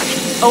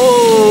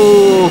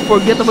 oh,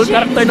 forgettable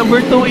character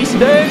number 2 is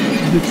dead.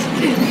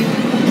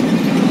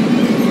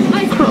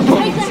 Isaac,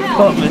 take the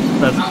helm.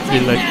 That's I'll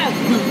take like,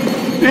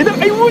 them.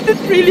 I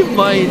wouldn't really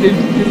mind if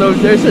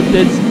there's a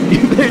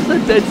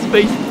Dead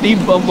Space Team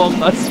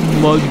Among Us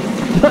mod.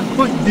 That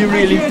would be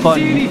really I can't fun.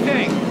 see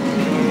anything.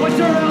 What's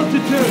our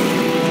altitude?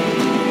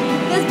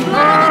 There's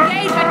blood on the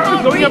gauge. I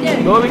can't read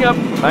it. Going up.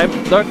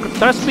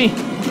 Trust me,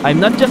 I'm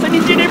not just an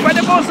engineer, but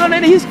I'm also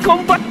an his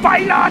combat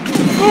pilot.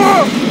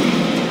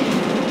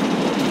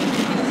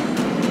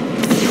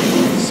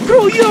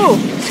 Screw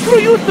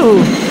you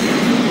too.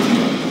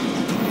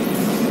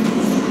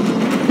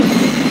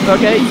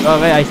 Okay,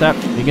 Isaac,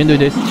 you can do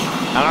this.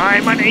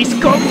 I'm an ace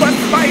combat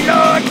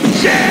pilot!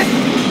 Shit!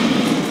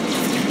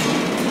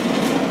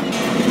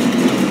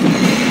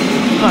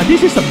 Ah,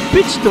 this is a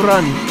bitch to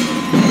run.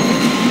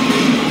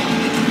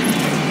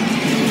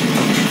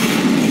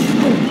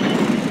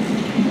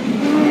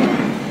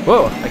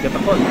 Whoa, I got a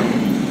call.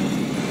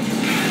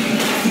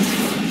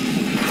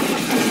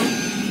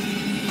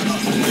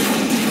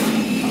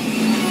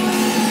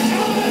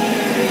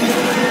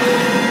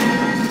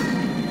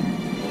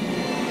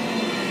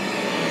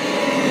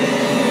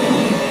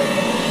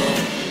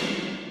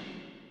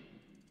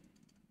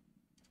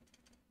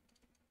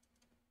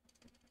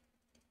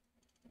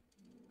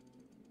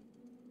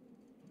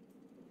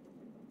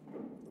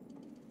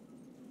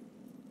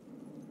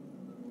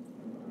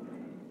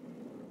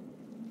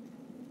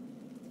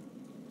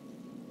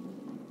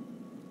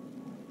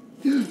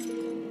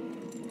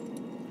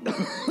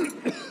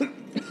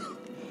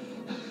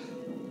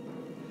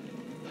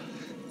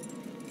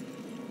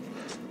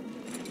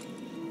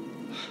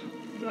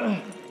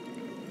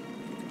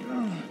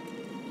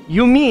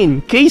 You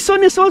mean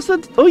Kayson is also?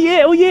 Oh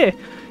yeah.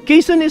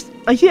 Kayson is.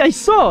 Yeah, I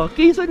saw.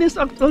 Kayson is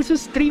also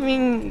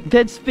streaming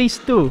Dead Space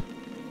 2.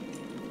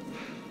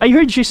 I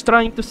heard she's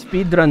trying to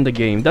speedrun the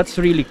game. That's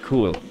really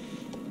cool.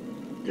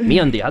 Me,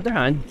 on the other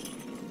hand,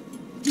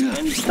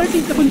 I'm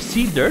starting to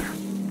consider,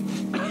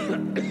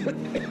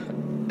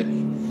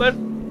 but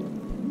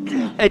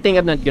I think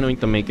I'm not going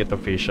to make it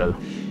official.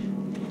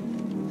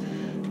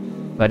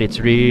 But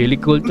it's really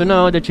cool to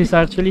know that she's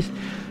actually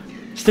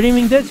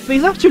streaming Dead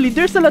Space. Actually,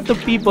 there's a lot of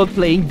people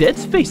playing Dead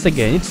Space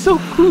again. It's so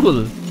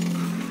cool.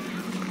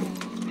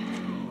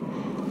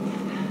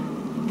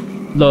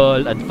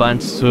 LOL,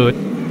 advanced suit.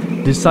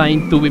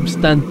 Designed to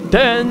withstand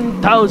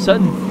 10,000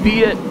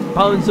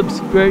 pounds of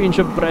square inch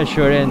of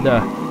pressure and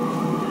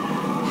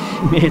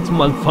it's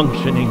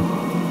malfunctioning.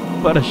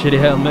 What a shitty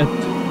helmet.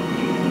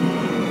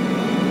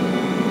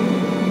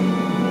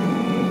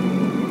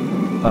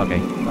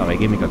 Okay,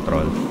 give me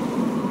control.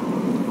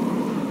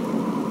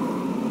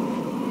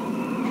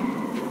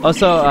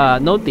 Also,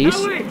 notice,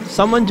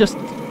 someone just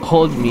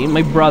called me.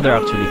 My brother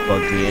actually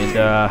called me, and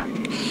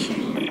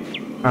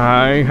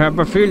I have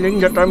a feeling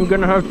that I'm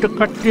gonna have to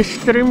cut this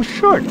stream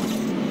short.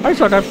 I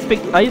thought I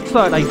picked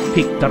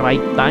the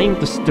right time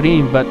to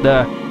stream, but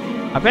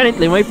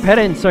apparently my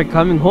parents are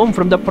coming home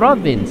from the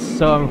province,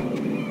 so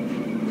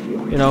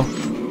you know,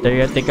 they're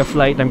gonna take a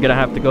flight. I'm gonna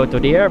have to go to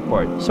the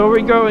airport. So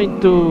we're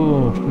going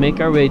to make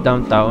our way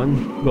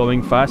downtown,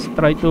 going fast.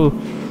 Try to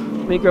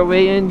make our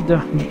way and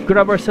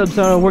grab ourselves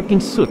a working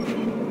suit.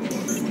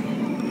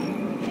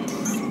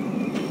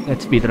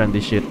 Let's speedrun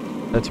this shit.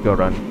 Let's go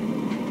run.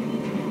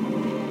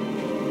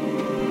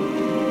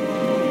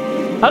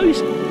 How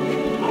is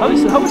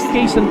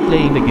Kayson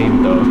playing the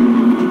game though?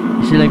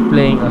 Is she like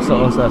playing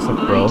also as a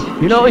pro?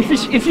 You know, if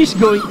she's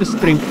going to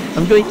stream,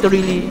 I'm going to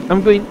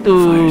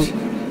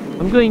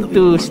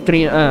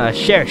stream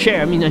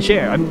share.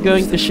 I'm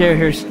going to share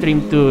her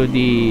stream to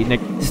the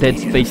Dead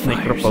Space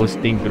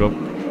Necroposting group.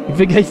 If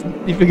you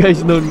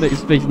guys know Dead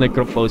Space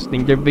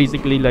Necroposting, they're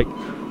basically like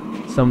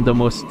some of the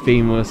most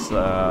famous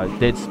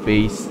Dead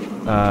Space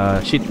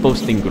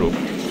shitposting group.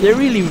 They're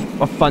really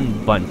a fun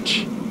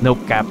bunch. No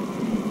cap.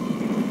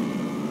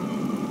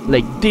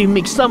 Like, they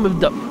make some of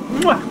the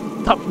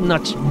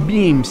top-notch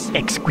beams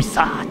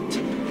exquisite.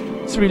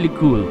 It's really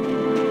cool.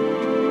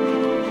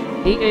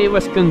 EA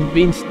was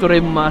convinced to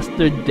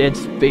remaster Dead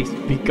Space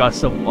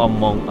because of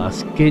Among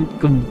Us. Can't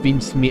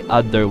convince me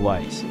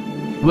otherwise.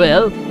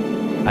 Well,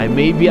 I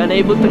may be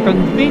unable to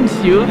convince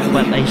you,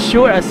 but I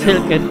sure as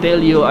hell can tell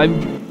you I'm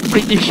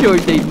pretty sure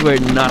they were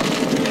not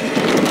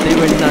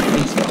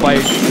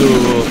inspired to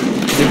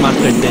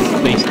remaster Dead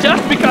Space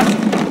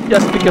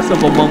just because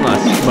of Among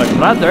Us, but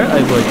rather I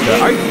would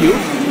argue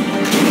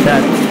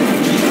that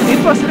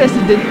it was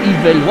Resident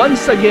Evil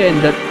once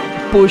again that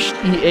pushed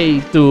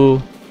EA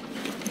to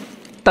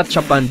touch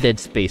upon Dead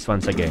Space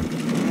once again.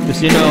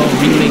 Because, you know,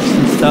 remakes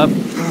and stuff,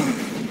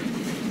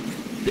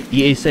 the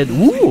EA said,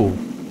 "Ooh,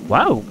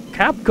 wow,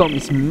 Capcom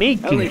is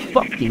making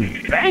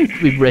fucking bank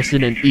with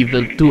Resident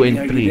Evil 2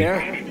 and 3.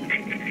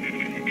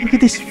 Look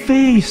at his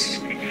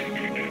face!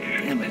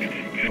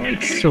 Oh,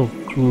 it's so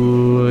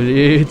cool.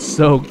 It's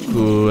so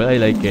cool. I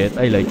like it.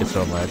 I like it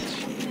so much.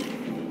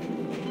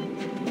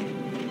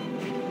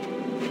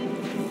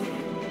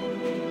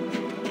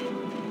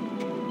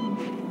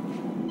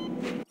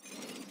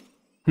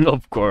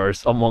 Of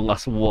course, Among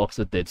Us walks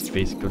the Dead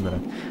Space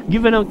kunra.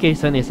 Given how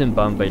Kayson isn't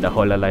bound by the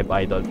Hololive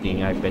idol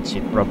thing, I bet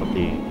she'd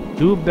probably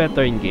do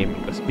better in game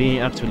because being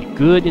actually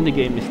good in the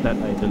game is not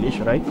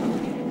idolish, right?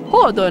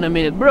 Hold on a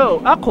minute,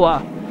 bro.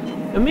 Aqua.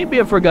 Maybe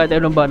I forgot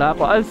about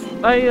Aqua.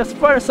 As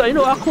far as I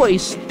know, Aqua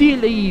is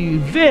still a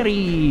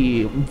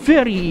very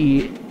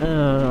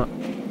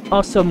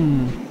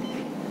awesome.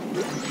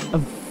 A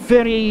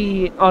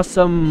very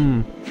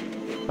awesome.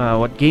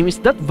 What game is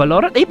that?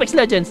 Valorant? Apex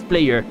Legends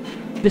player.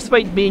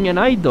 Despite being an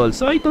idol,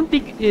 so I don't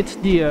think it's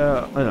the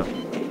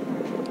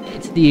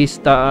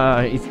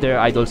it's their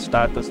idol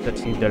status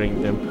that's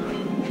hindering them.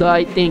 So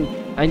I think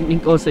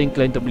I'm also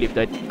inclined to believe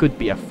that it could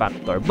be a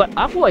factor. But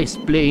Aqua is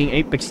playing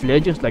Apex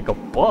Legends like a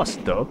boss,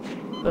 though.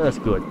 That's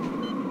good.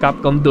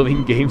 Capcom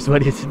doing games.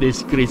 What is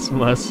this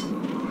Christmas?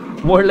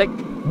 More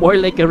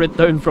like a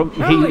return from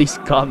Haley's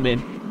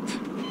comment.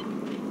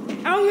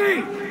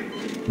 Ellie!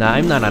 Nah,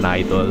 I'm not an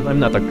idol. I'm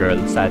not a girl,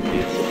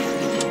 sadly.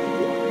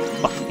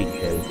 Fucking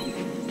hell.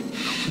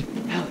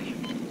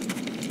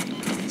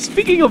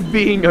 Speaking of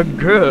being a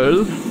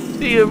girl,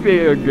 you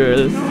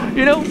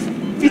know,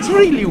 it's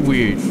really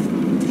weird.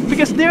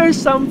 Because there are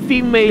some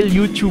female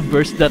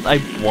YouTubers that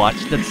I've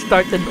watched that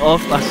started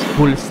off as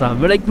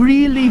wholesome. Like,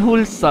 really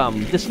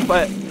wholesome.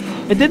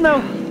 And then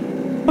now,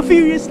 a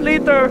few years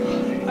later,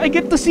 I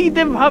get to see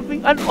them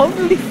having an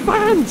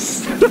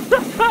OnlyFans.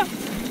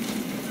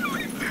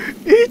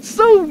 It's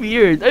so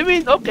weird. I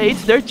mean, okay,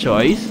 it's their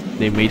choice.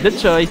 They made the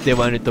choice. They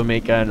wanted to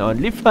make an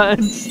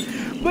OnlyFans.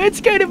 But it's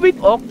kind of a bit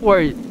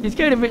awkward. It's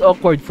kind of a bit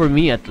awkward for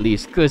me, at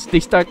least. Because they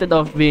started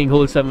off being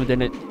wholesome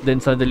and then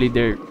suddenly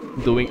they're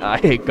doing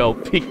cow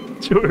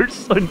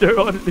pictures on their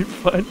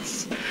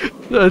OnlyFans.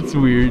 That's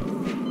weird.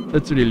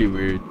 That's really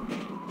weird.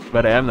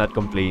 But I am not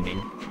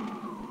complaining.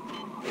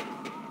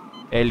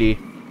 Ellie,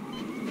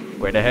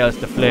 where the hell's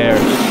the flare?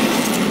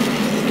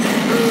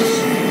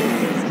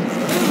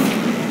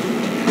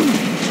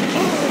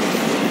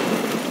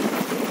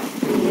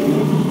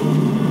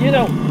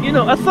 You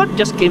know, a thought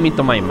just came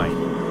into my mind.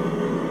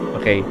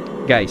 Okay,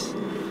 guys.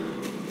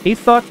 A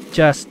thought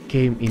just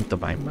came into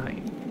my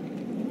mind.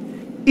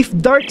 If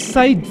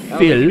Darkside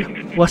Phil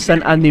was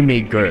an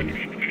anime girl,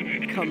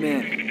 Come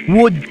in.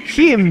 would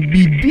him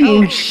be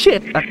being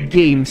shit at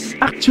games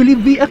actually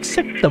be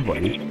acceptable?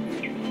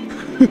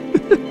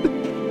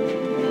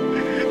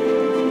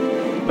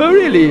 Oh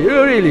really?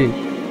 Oh really?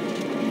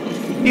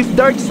 If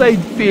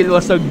Darkside Phil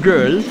was a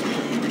girl,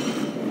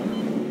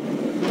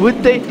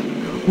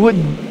 would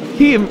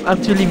him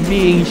actually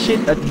being shit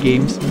at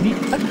games be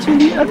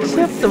actually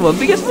acceptable?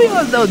 Because we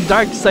all know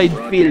Darkside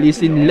Phil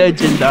is in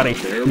legendary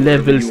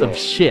levels of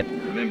shit.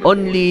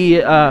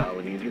 Only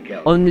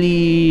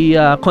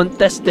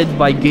contested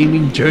by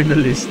gaming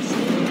journalists.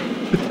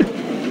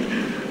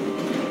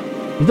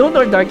 You don't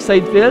know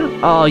Darkside Phil?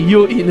 Oh,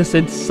 you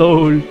innocent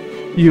soul.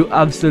 You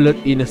absolute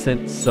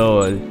innocent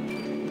soul.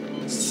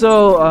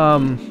 So,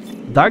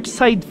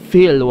 Darkside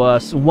Phil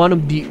was one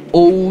of the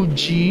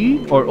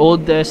OG or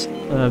oldest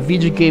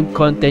video game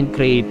content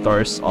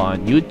creators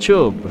on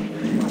YouTube.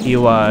 He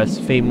was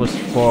famous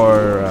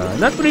for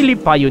not really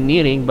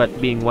pioneering,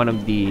 but being one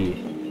of the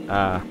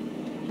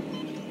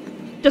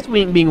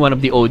being one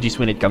of the OGs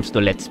when it comes to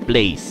Let's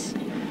Plays.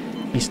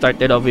 He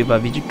started off with a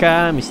video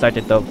cam, he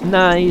started off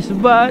nice,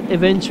 but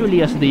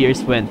eventually as the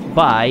years went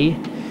by,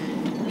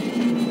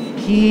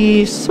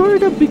 he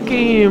sort of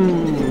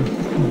became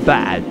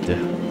bad.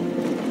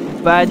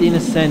 Bad in a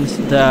sense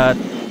that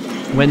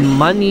when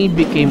money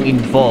became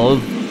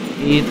involved,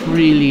 it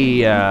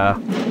really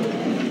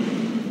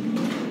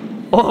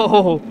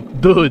oh,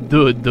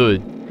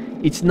 dude,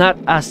 it's not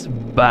as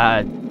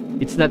bad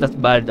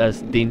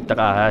as Din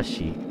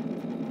Takahashi.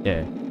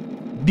 Yeah,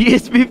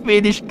 DSP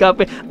finished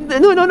copy.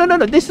 No,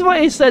 this is why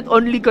I said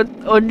only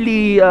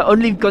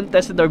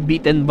contested or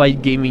beaten by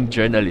gaming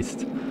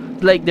journalists.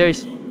 Like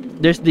there's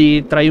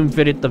the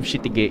triumvirate of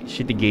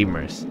shitty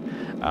gamers.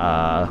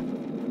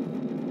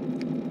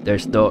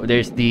 There's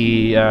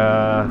the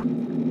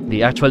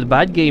actual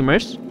bad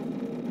gamers,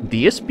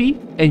 DSP,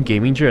 and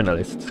gaming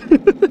journalists.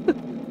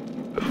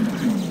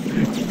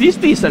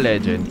 DSP is a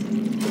legend.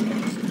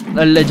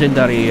 A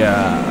legendary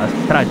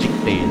tragic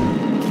tale.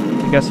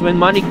 Because when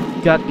money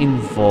got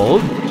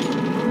involved,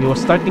 he was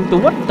starting to,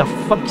 what the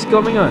fuck is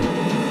going on?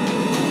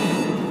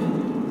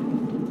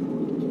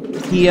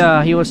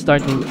 He was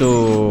starting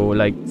to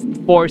like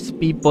force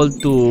people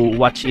to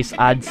watch his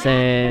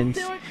AdSense.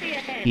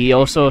 He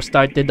also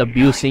started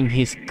abusing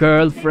his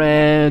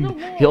girlfriend.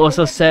 He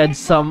also said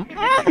some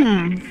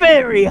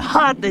very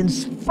hot and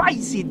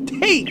spicy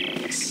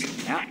takes.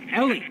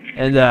 Ellie!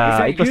 And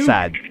it was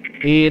sad.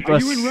 It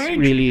was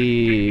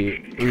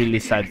really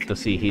sad to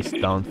see his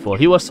downfall.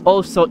 He was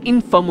also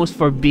infamous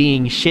for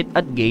being shit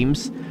at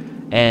games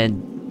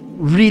and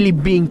really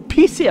being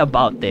pissy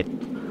about it.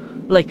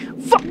 Like,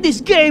 fuck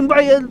this game,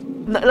 Brian!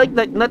 Like,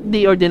 not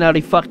the ordinary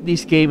fuck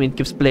this game and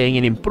keeps playing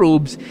and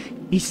improves.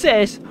 He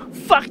says,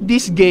 fuck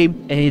this game,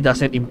 and he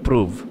doesn't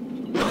improve.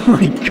 Oh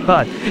my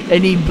god.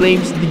 And he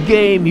blames the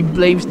game, he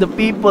blames the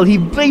people, he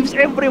blames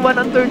everyone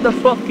under the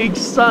fucking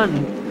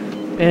sun.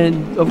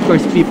 And of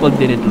course, people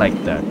didn't like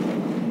that.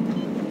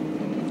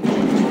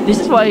 This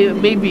is why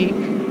maybe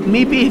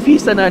if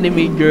he's an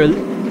anime girl,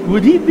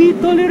 would he be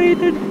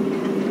tolerated?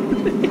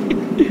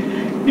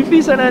 If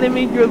he's an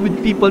anime girl,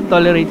 would people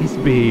tolerate his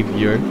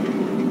behavior?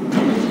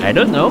 I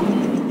don't know.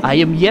 I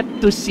am yet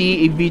to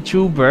see a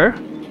VTuber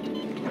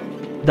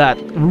that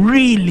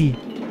really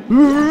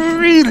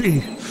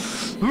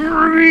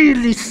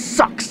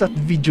sucks at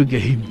video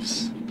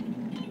games.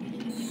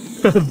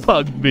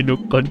 Pag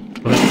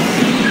binukontrol.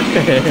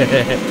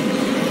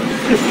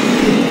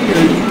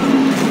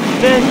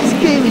 Man, this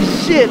game is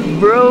shit,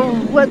 bro.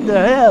 What the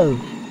hell?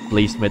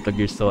 plays Metal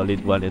Gear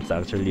Solid 1. It's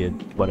actually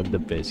one of the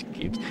best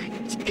games.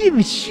 This game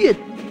is shit!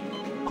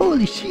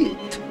 Holy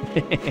shit!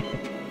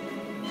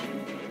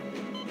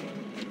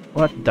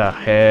 What the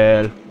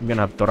hell? I'm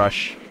gonna have to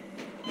rush.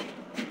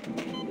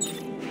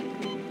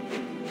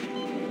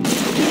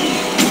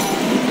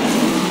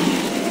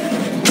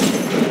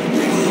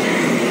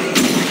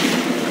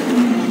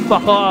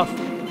 Fuck off!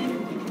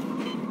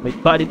 My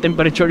body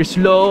temperature is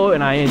low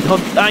and I don't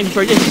have time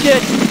for this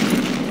shit!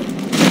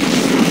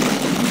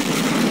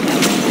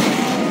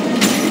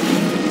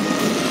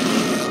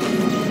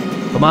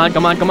 Come on,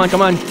 come on, come on,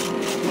 come on!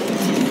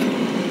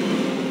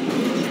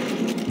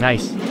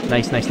 Nice.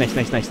 Nice, nice, nice,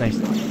 nice, nice, nice.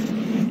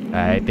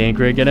 I think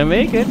we're gonna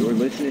make it. You're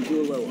listening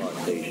to Aloha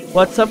Station.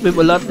 What's up with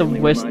a lot of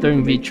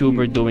Western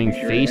VTuber doing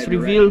face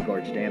reveal?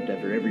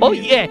 Oh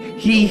yeah,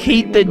 he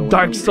hated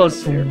Dark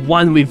Souls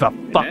 1 with a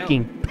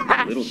fucking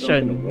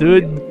passion,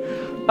 dude.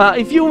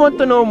 If you want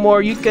to know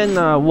more, you can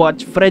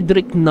watch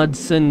Frederick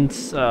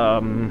Nudson's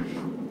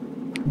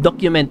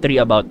documentary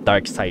about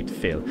Dark Side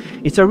Phil.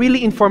 It's a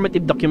really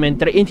informative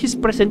documentary and his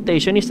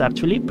presentation is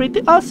actually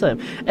pretty awesome.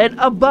 And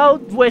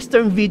about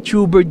Western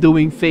VTuber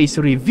doing face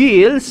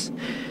reveals,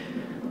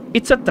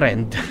 it's a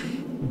trend.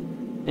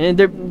 And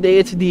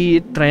it's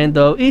the trend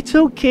of it's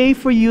okay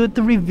for you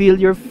to reveal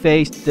your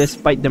face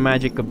despite the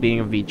magic of being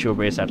a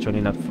VTuber is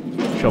actually not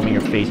showing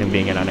your face and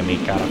being an anime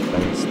character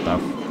and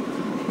stuff.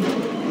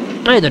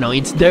 I don't know,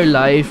 it's their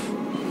life.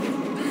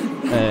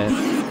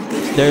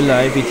 It's their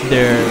life, it's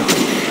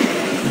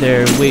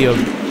their way of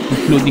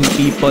including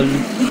people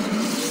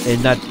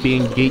and not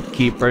being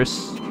gatekeepers.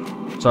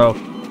 So,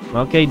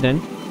 okay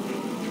then.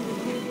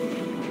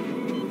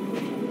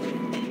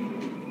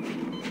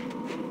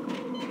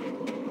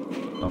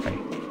 Okay.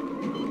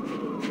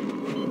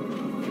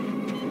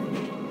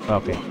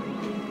 Okay.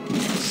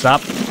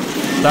 Stop.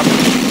 Stop.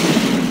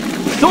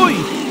 Soy!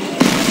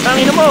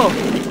 Tangina mo!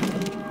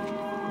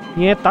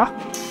 Nieta?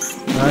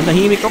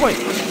 Nahimik ako eh.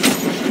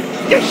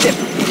 Yes, shit!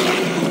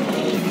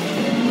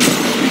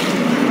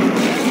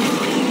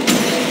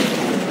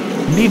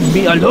 Leave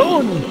me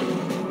alone!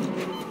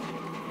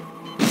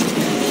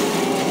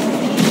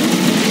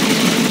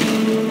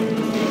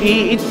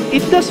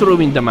 It does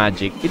ruin the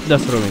magic. It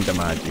does ruin the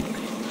magic.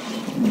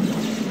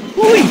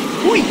 Uy!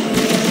 Uy!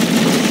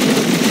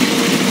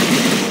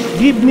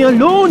 Leave me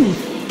alone!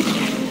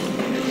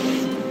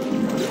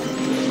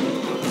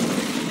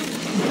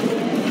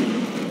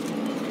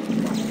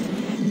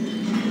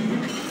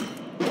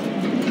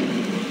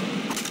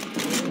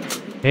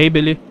 Hey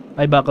Billy,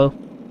 hi Buckle.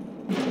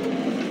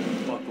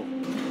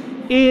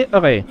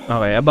 Okay,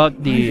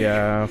 about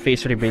the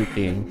face reveal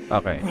thing.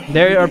 Okay,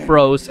 there are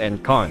pros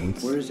and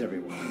cons.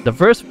 The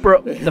first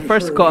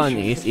con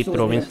is it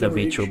ruins the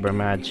VTuber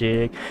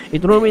magic.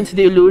 It ruins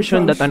the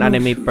illusion that an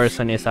anime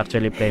person is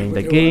actually playing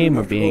the game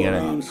or being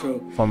a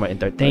form of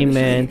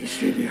entertainment.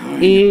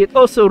 It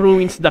also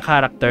ruins the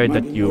character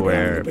that you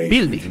were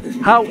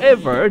building.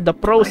 However, the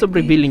pros of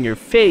revealing your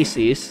face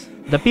is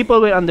the people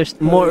will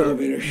understand more.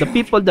 The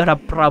people that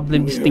have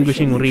problem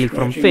distinguishing real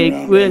from fake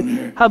will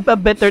have a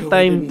better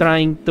time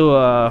trying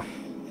to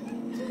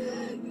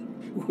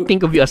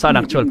think of you as an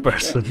actual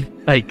person,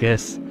 I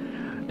guess.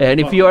 And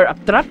if you are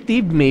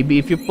attractive, maybe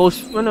if you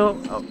post,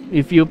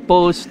 if you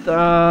post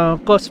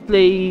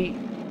cosplays,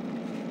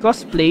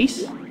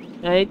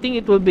 I think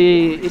it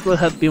will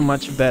help you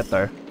much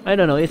better. I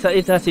don't know. It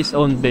has its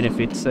own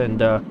benefits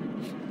and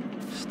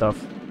stuff.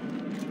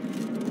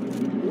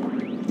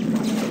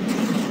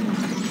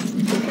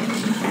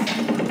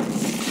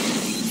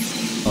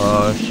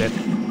 Oh shit.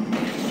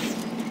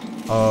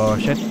 Oh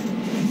shit.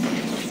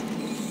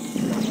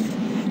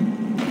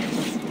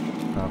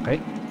 Okay.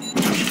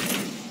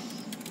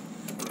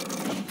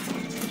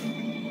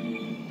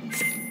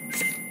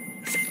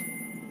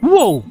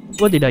 Whoa!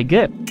 What did I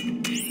get?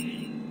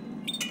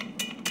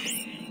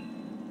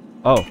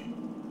 Oh.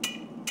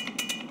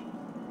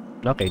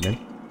 Okay then.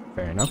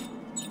 Fair enough.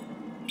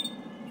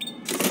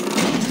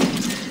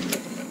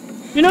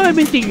 You know, I've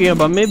been thinking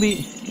about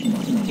maybe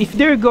if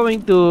they're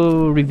going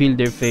to reveal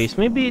their face,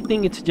 maybe I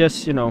think it's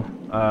just, you know,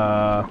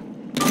 whoa.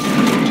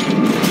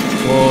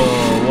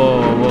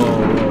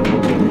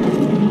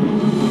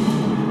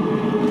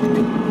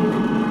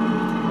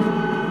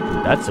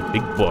 That's a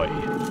big boy.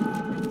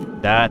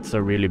 That's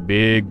a really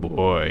big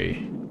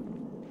boy.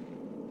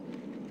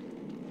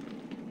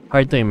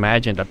 Hard to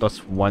imagine that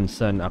was once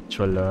an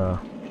actual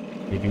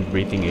living,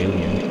 breathing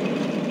alien.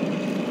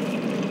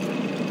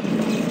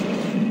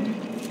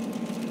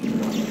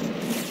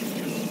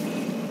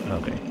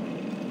 Okay.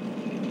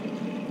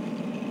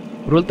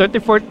 Rule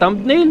 34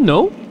 thumbnail?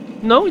 No.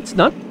 No, it's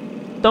not.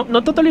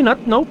 No, totally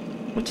not. No,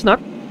 it's not.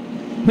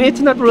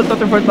 It's not Rule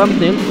 34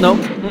 thumbnail. No.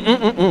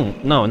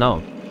 No.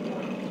 No,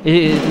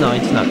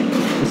 it's not.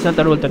 It's not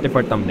a Rule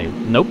 34 thumbnail.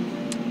 Nope.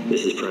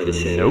 This is Private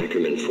Sam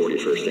Ackerman,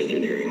 41st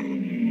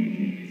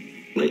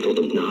Engineering. I told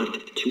them not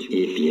to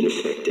be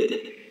infected.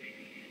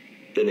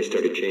 Then they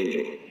started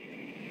changing.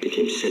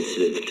 Became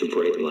sensitive to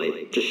bright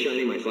light. Just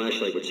shining my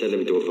flashlight would send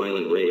them into a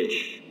violent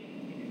rage.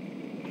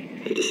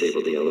 I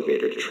disabled the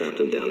elevator to trap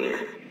them down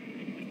there.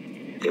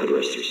 God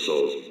rest their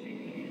souls.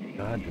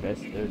 God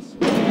rest their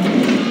soul.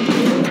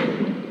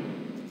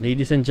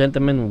 Ladies and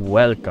gentlemen,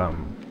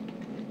 welcome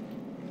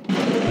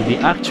to the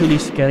actually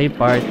scary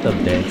part of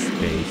Dead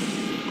Space.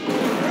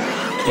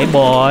 Hey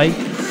boy!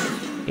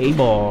 Hey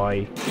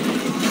boy!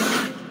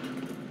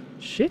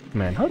 Shit,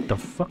 man, how the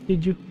fuck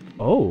did you...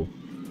 Oh.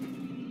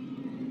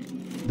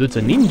 Dude's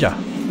a ninja.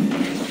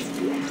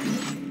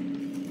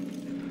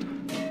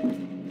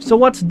 So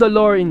what's the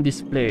lore in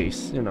this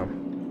place, you know?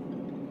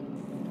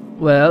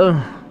 Well,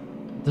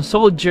 the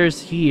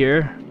soldiers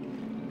here,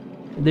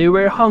 they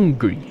were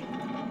hungry.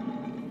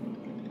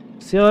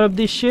 See all of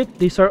this shit?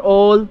 These are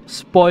all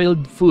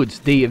spoiled foods.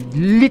 They have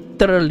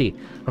literally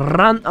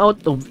run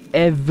out of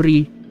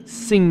every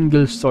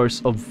single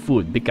source of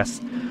food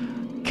because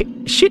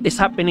shit is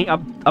happening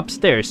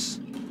upstairs.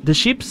 The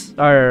ships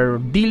are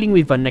dealing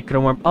with a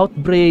necromorph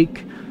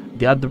outbreak.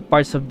 The other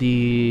parts of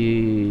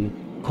the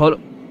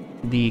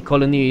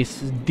colony is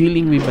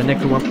dealing with a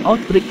necromorph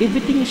outbreak.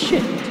 Everything is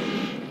shit.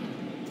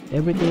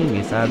 Everything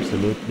is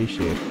absolutely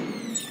shit.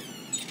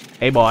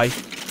 Hey boy.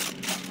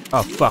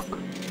 Oh fuck.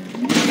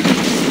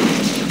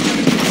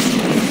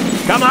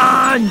 Come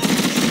on!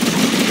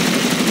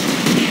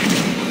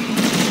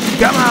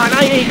 Come on,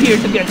 I ain't here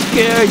to get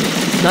scared.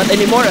 Not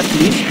anymore at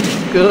least.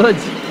 Good.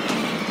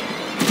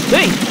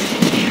 Hey!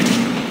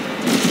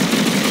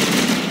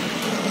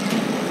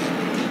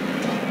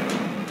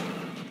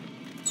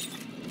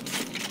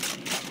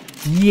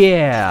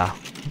 Yeah.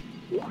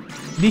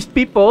 These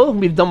people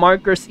with the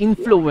marker's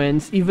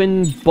influence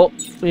even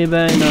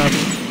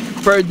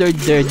furthered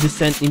their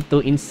descent into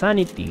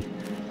insanity.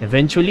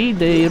 Eventually,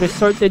 they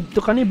resorted to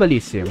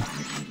cannibalism.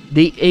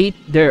 They ate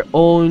their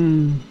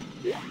own...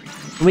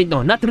 Wait,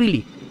 no, not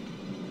really.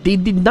 They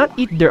did not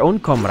eat their own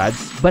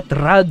comrades, but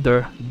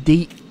rather,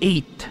 they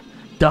ate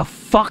the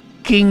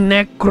fucking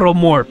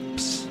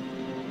necromorphs.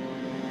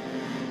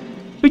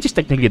 Which is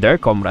technically their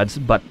comrades,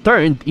 but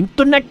turned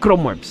into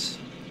necromorphs.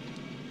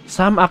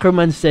 Sam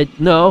Ackerman said,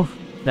 no,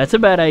 that's a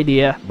bad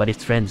idea, but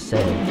his friends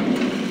said,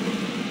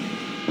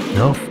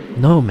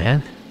 no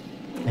man,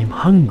 I'm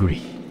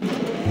hungry.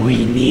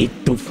 We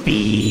need to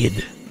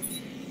feed.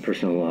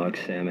 Personal log,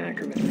 Sam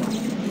Ackerman.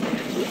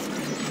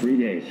 3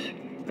 days,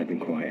 I've been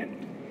quiet,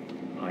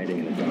 hiding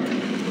in the dark.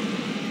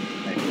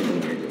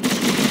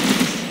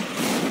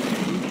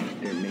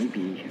 There may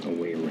be a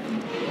way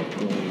around.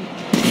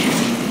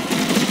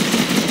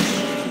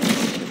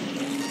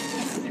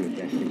 Going to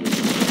investigate.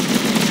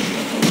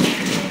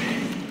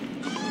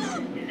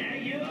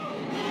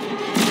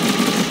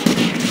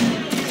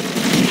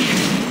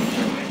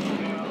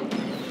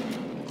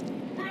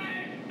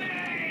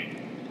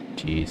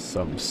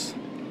 Jesus.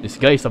 These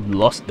guys have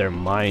lost their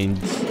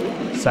minds,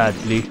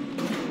 sadly.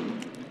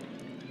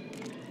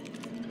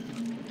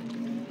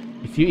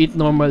 If you eat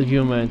normal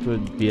human, it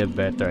would be a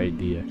better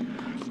idea.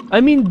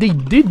 I mean, they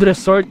did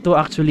resort to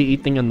actually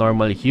eating a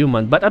normal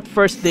human, but at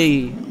first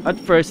they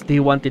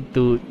resorted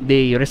to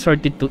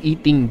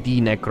eating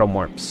the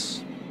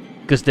necromorphs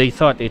because they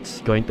thought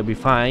it's going to be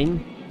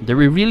fine. They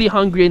were really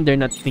hungry and they're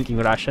not thinking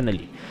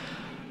rationally.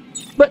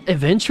 But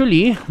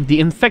eventually, the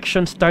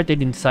infection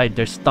started inside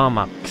their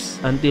stomachs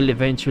until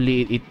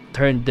eventually it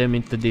turned them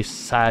into these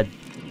sad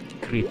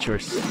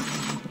creatures.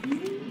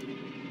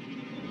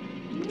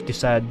 Pretty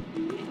sad.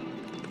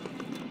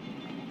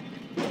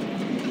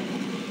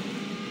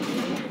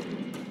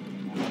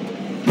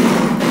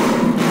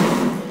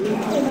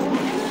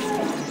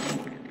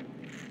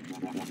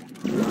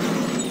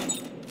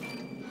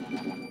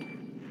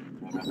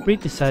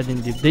 Pretty sad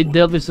indeed. They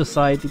dealt with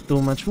society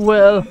too much.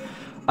 Well,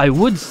 I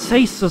would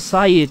say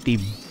society,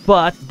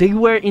 but they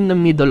were in the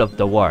middle of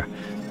the war.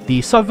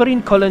 The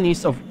sovereign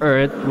colonies of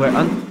Earth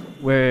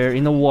were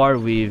in a war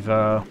with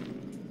the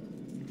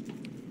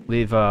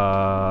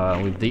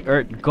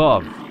Earth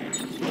Gov.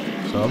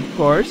 So of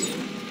course,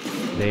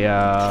 they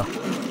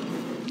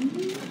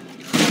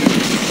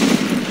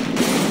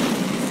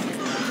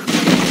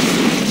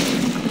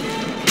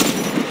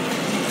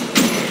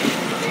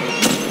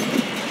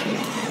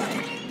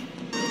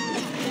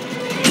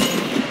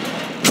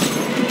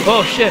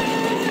Oh shit!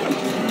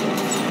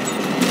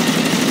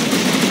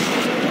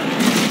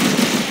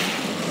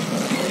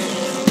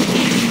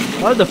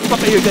 How the fuck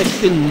are you guys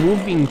still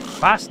moving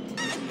fast?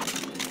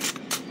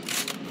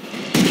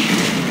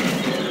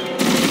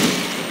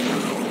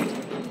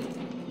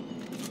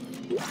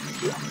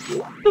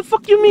 The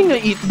fuck you mean I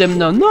eat them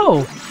now?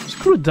 No!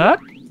 Screw that!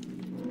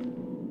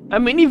 I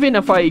mean, even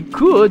if I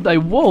could, I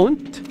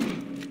won't.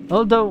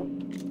 Although,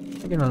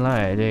 I'm gonna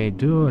lie, they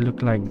do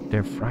look like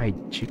they're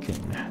fried chicken.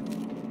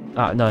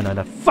 Ah, no,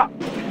 fuck!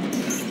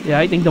 Yeah,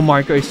 I think the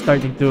marker is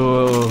starting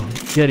to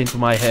get into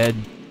my head.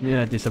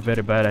 Yeah, this is a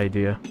very bad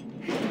idea.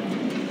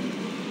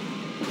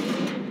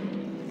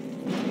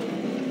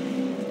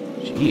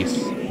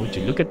 Jeez, would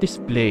you look at this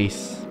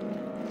place?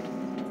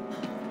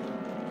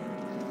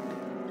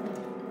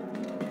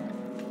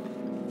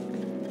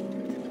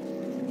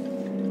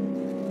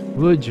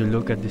 Would you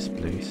look at this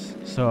place?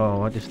 So,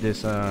 what is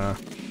this?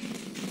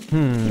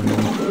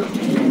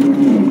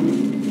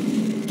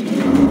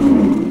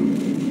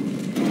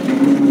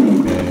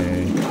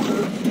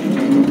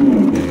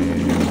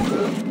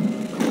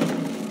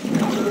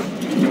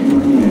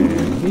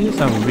 This is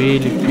some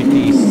really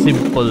pretty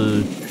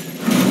simple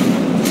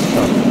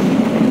stuff.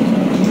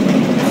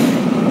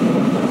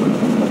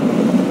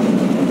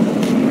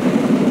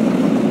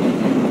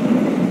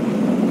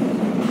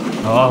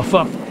 Oh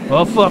fuck!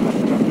 Oh fuck!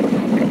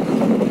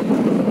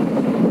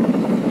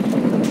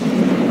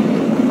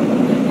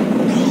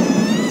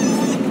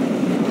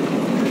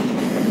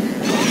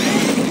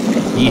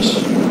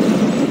 Yeesh.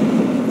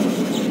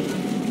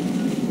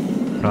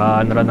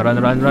 Run, run,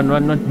 run, run, run,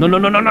 run, run. No, no,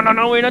 no, no, no, no,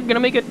 no, we're not gonna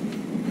make it.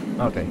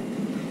 Okay.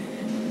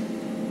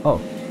 Oh.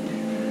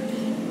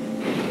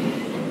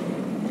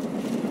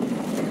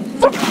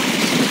 Fuck!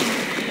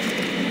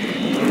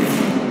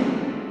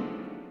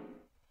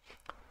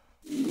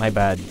 My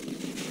bad.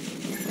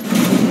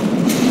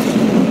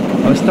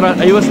 I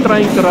was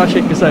trying to rush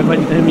it because I'm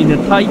in a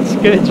tight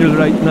schedule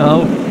right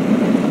now.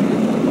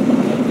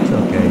 It's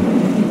okay.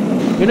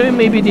 You know,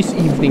 maybe this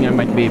evening I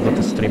might be able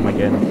to stream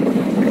again.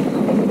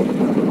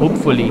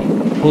 Hopefully.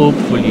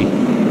 Hopefully.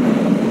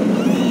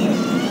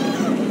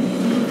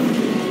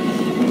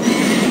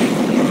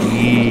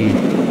 Eee.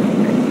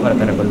 What a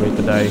terrible way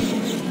to die.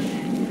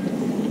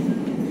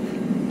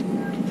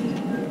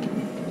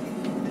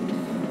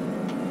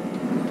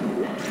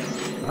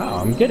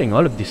 Wow, I'm getting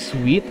all of these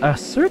sweet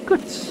ass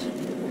circuits.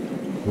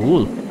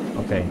 Cool.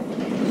 Okay.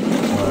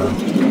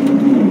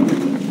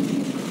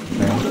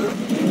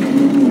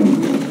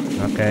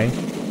 Okay. Okay.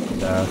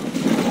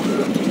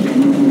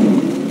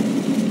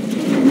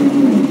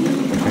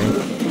 Okay.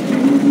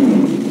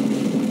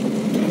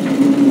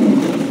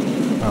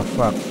 Oh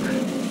fuck.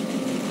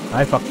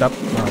 I fucked up.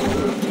 Okay.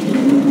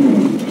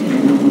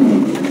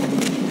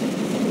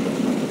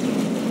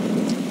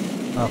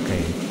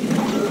 Okay.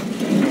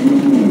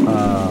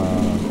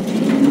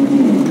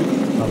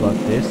 How about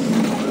this?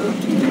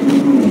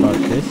 How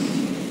about this?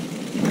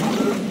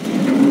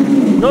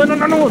 No, no,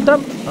 no, no!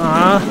 Stop!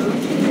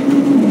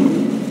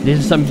 This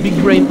is some big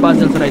brain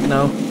puzzles right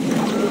now.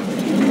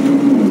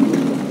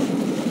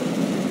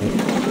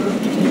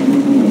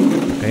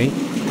 Okay.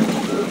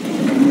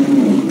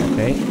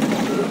 Okay.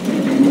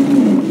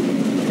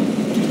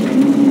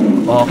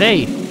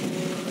 Okay.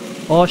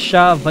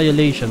 OSHA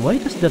violation. Why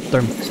does that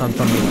term sound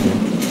familiar?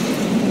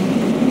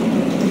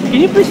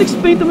 Can you please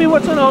explain to me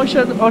what's an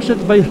OSHA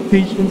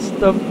violation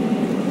stuff?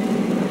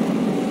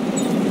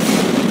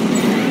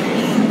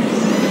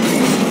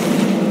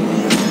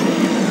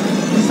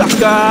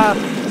 Sucker!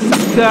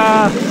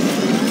 Sucker!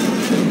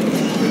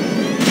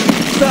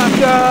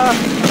 Sucker!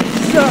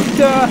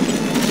 Sucker!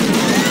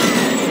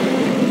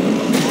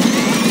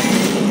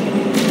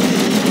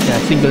 Yeah,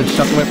 single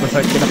shot weapons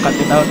are gonna cut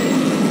it out.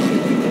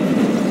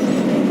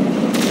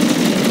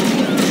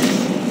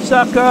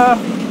 Sucker!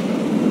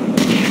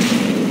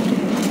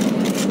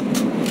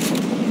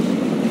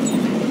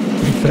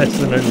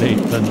 Professional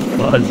Layton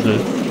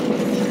puzzle.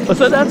 Oh,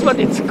 so that's what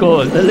it's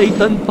called, the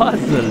Layton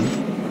puzzle.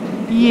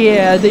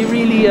 Yeah, they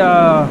really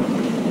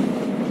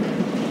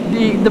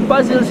the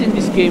puzzles in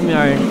this game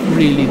aren't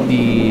really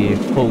the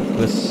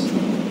focus.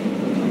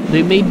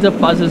 They made the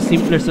puzzle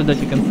simpler so that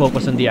you can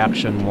focus on the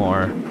action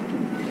more.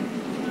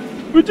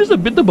 Which is a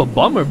bit of a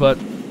bummer, but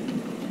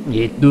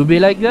it do be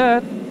like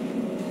that.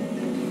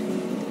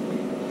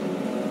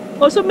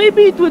 Also,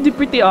 maybe it would be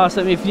pretty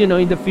awesome if, you know,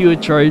 in the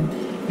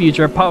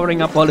future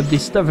powering up all of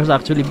this stuff has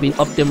actually been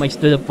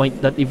optimized to the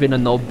point that even a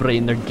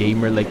no-brainer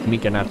gamer like me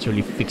can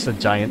actually fix a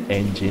giant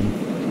engine.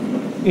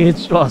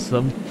 It's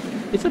awesome.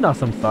 It's an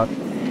awesome thought.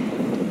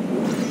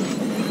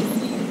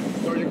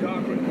 Sergeant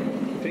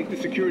Cochran, take the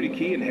security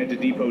key and head to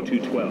Depot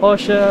 212.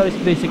 OSHA is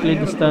basically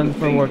the stand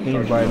for working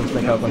environments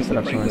like how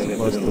construction is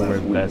supposed to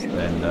work best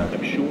and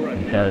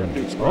hell.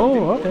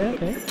 Oh, okay,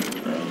 okay.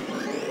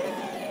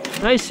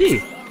 I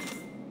see.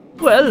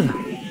 Well,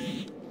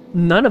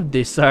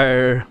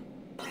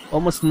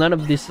 almost none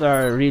of these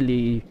are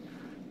really,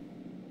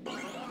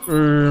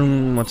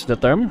 what's the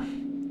term?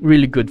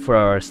 Really good for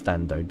our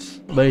standards.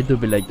 But it do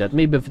be like that.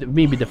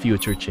 Maybe the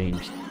future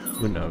changed.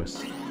 Who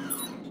knows?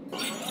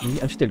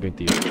 I'm still going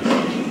to use this.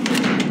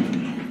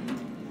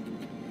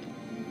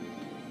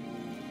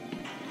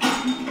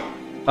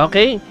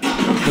 Okay,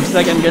 looks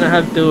like I'm gonna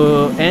have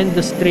to end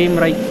the stream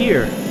right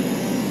here.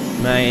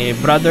 My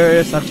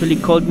brothers actually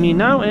called me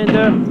now, and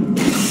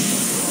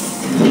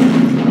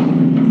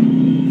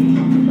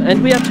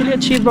we actually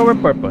achieved our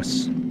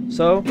purpose.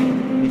 So,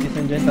 ladies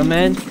and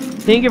gentlemen,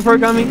 thank you for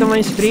coming to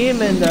my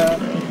stream, and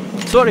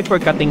sorry for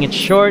cutting it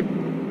short.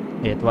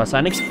 It was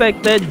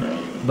unexpected,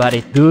 but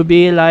it do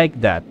be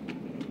like that.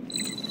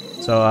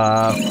 So,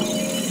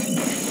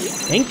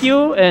 thank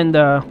you, and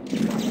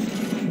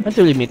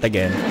until we meet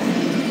again.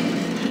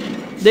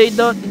 They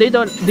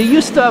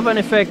used to have an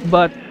effect,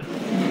 but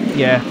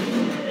yeah,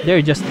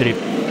 they're just drip.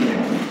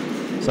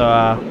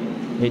 So,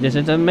 ladies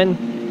and gentlemen,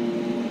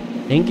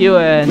 thank you,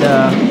 and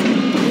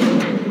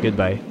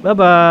goodbye.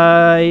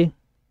 Bye-bye.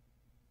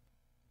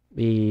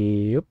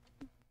 Yep.